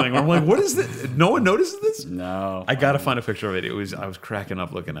 Where I'm like, what is this? No one notices this? No, I gotta find a picture of it. I was cracking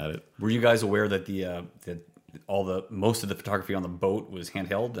up looking at it. Were you guys aware that most of the photography on the boat was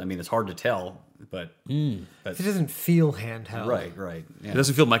handheld? I mean, it's hard to tell, but It doesn't feel handheld. right. Yeah. It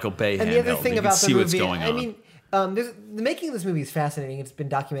doesn't feel Michael Bay And handheld. the other thing you about can see the what's movie, going on. I mean, the making of this movie is fascinating. It's been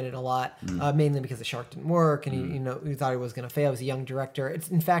documented a lot, mainly because the shark didn't work, and he thought he was going to fail. He was a young director. It's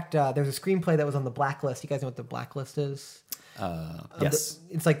in fact there's a screenplay that was on the blacklist. You guys know what the blacklist is? Yes.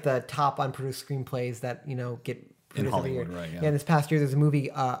 It's like the top unproduced screenplays that get produced every year. Hollywood, right, yeah. And this past year, there's a movie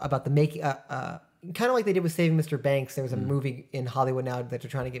about the making. Kind of like they did with Saving Mr. Banks, there was a movie in Hollywood now that they're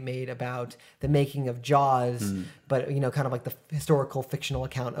trying to get made about the making of Jaws, but kind of like the historical fictional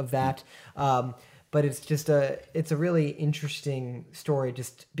account of that. But it's a really interesting story,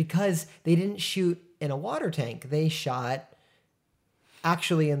 just because they didn't shoot in a water tank; they shot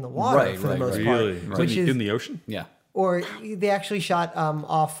actually in the water for the most part, Really? which is in the ocean? Yeah. or they actually shot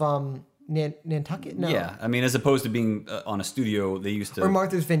off Nantucket. No. Yeah. I mean, as opposed to being on a studio, they used to. Or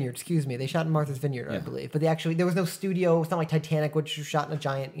Martha's Vineyard, excuse me. They shot in Martha's Vineyard, I believe. But there was no studio. It's not like Titanic, which was shot in a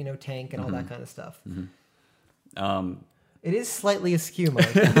giant, tank and all that kind of stuff. It is slightly askew,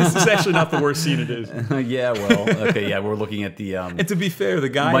 Mike. This is actually not the worst scene it is. Yeah. Well. Okay. Yeah. We're looking at the. And to be fair, the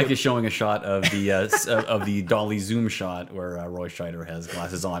guy Mike is showing a shot of the of the dolly zoom shot where Roy Scheider has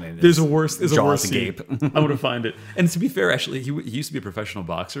glasses on, and There's a worse jaws scene. agape. I want to find it. And to be fair, actually, he used to be a professional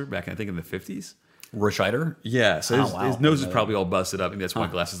boxer back, I think, in the 50s. Roy Scheider. Yeah, so Oh, his, wow. his nose is probably all busted up. I think that's why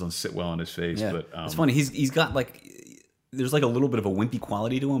glasses don't sit well on his face. Yeah. But It's funny. He's got like. There's like a little bit of a wimpy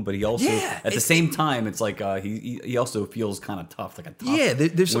quality to him, but he also at the same time it's like he also feels kind of tough, like a tough. yeah,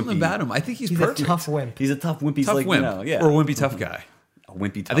 there's something wimpy- about him. I think he's He's perfect. a tough wimp. He's a tough wimp. He's Tough like wimp, or a wimpy tough guy.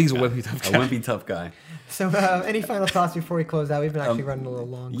 wimpy. Tough I think he's a guy. wimpy tough A guy. wimpy tough guy. So, any final thoughts before we close out? We've been actually running a little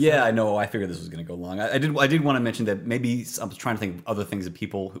long. Yeah, I know. I figured this was going to go long. I did want to mention that maybe I was trying to think of other things that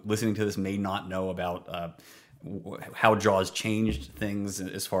people listening to this may not know about how Jaws changed things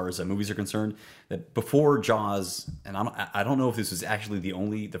as far as movies are concerned. That before Jaws, and I don't know if this was actually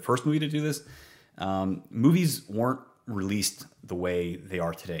the first movie to do this. Movies weren't released the way they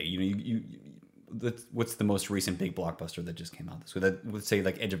are today. What's the most recent big blockbuster that just came out? So that would say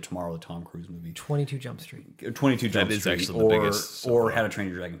like Edge of Tomorrow, the Tom Cruise movie. 22 Jump Street. 22 Jump is Street, actually the biggest so or far. How to Train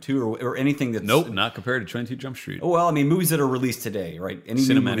Your Dragon 2, or anything that's Nope, not compared to 22 Jump Street. Oh, well, I mean, movies that are released today, right? Any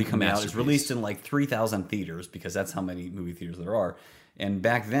new movie Cinematic coming out is masterpiece. released in like 3,000 theaters because that's how many movie theaters there are. And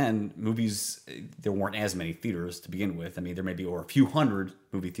back then, movies, there weren't as many theaters to begin with. I mean, there may be over a few hundred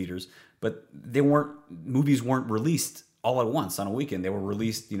movie theaters, but movies weren't released all at once on a weekend. They were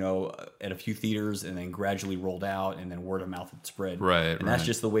released, at a few theaters and then gradually rolled out, and then word of mouth would spread. Right, and that's right.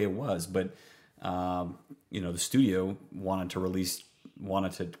 just the way it was. But the studio wanted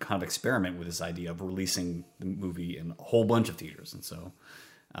to kind of experiment with this idea of releasing the movie in a whole bunch of theaters, and so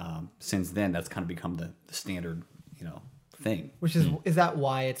since then that's kind of become the standard thing. Which is that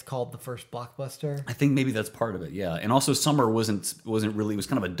why it's called the first blockbuster? I think maybe that's part of it, yeah. And also, summer wasn't really, it was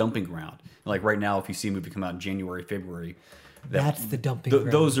kind of a dumping ground. Like right now, if you see a movie come out in January, February, That's the dumping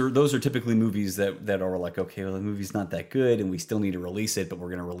ground. those are typically movies that are like, okay, well, the movie's not that good, and we still need to release it, but we're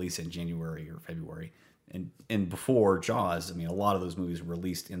going to release it in January or February. And before Jaws, I mean, a lot of those movies were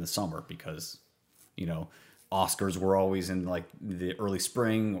released in the summer because, you know, Oscars were always in like the early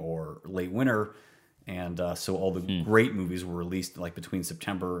spring or late winter. And so all the great movies were released like between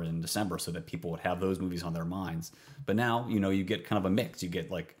September and December so that people would have those movies on their minds. But now, you know, you get kind of a mix. You get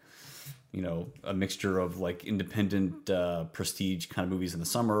like, you know, a mixture of like independent prestige kind of movies in the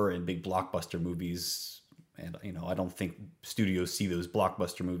summer and big blockbuster movies. And, you know, I don't think studios see those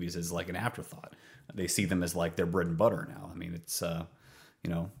blockbuster movies as like an afterthought. They see them as like their bread and butter now. I mean, it's, you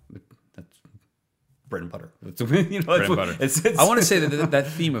know, that's bread and butter. It's, you know, Bread and butter. I want to say that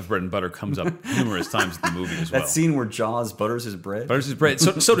theme of bread and butter comes up numerous times in the movie as well. That scene where Jaws butters his bread. Butters his bread,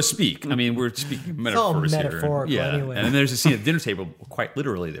 so to speak. I mean, we're speaking metaphors here. metaphorical Yeah, anyway. and then there's a scene at the dinner table. Quite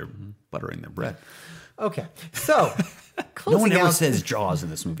literally, they're buttering their bread. Okay, so No closing one ever out. says Jaws in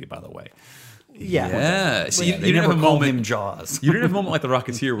this movie, by the way. Yeah. See, They you didn't never have a call moment. him Jaws. You didn't have a moment like the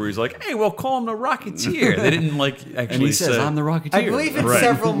Rocketeer where he's like, "Hey, well, call him the Rocketeer." They didn't like actually And he says, say, I'm the Rocketeer. I believe in Right.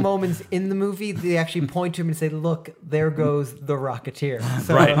 several moments in the movie they actually point to him and say, "Look, there goes the Rocketeer."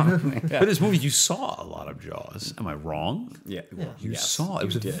 So, Right. But this movie, you saw a lot of Jaws. Am I wrong? Yeah. You Yes, saw it. It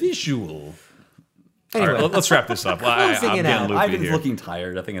was you a did. visual. Anyway. All right, let's wrap this up. Closing I'm it getting out. loopy Ivan's here. looking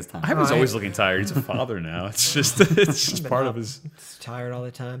tired. I think it's time. Ivan's All always right. looking tired. He's a father now. It's just part of his. It's tired all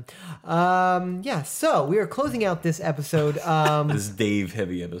the time. Yeah, so we are closing out this episode. This Dave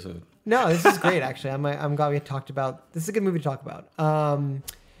heavy episode. No, this is great, actually. I'm glad we talked about. This is a good movie to talk about.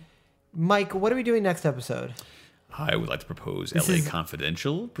 Mike, what are we doing next episode? I would like to propose This LA is-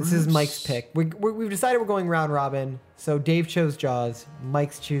 Confidential. This is Mike's pick. We've decided we're going round robin. So Dave chose Jaws.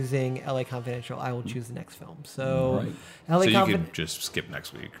 Mike's choosing L.A. Confidential. I will choose the next film. So Right. L.A. So you Confi- could just skip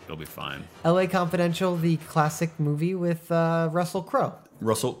next week. It'll be fine. L.A. Confidential, the classic movie with Russell Crowe.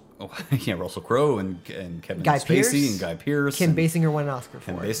 Russell Crowe and Kevin Guy Spacey Pearce? and Guy Pearce. Kim and Basinger won an Oscar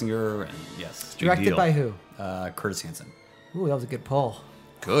for Kim it. Basinger. And yes. Directed deal. by who? Curtis Hanson. Ooh, that was a good poll.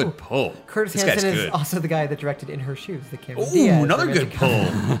 Good pull. Curtis This Hanson guy's is good. also the guy that directed In Her Shoes, the Cameron Ooh, Diaz. another good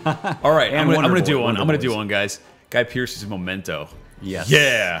romantic pull. All right, I'm And gonna Wonder do Boy, one. I'm Wonder gonna do Boys. one, guys. Guy Pearce is Memento. Yes.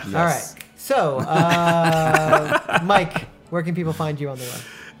 Yeah. All right. So, Mike, where can people find you on the web?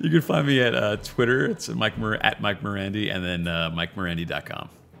 You can find me at Twitter. It's at Mike Morandi, and then MikeMorandi.com.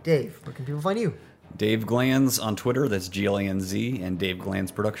 Dave, where can people find you? Dave Glanz on Twitter. That's GLANZ. And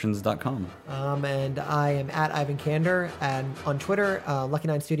DaveGlanzProductions.com. And I am at Ivan Kander and on Twitter,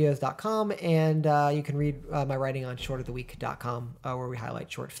 Lucky9Studios.com. And you can read my writing on shortoftheweek.com, where we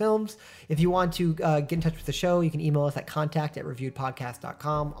highlight short films. If you want to get in touch with the show, you can email us at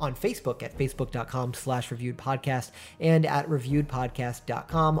contact@reviewedpodcast.com, on Facebook at facebook.com/reviewedpodcast, and at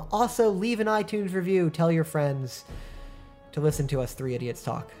reviewedpodcast.com. Also, leave an iTunes review. Tell your friends to listen to us three idiots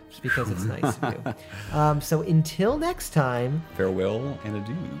talk, just because it's nice to do. So until next time, Farewell and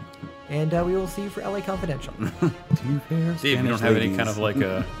adieu. and we will see you for LA Confidential. Dave, you don't have any kind of like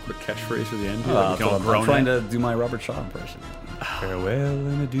a quick catchphase for the end? Here? Like, you can all I'm groan trying it? to do my Robert Shaw impression. Farewell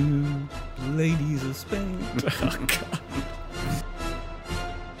and adieu, ladies of Spain. Oh, God.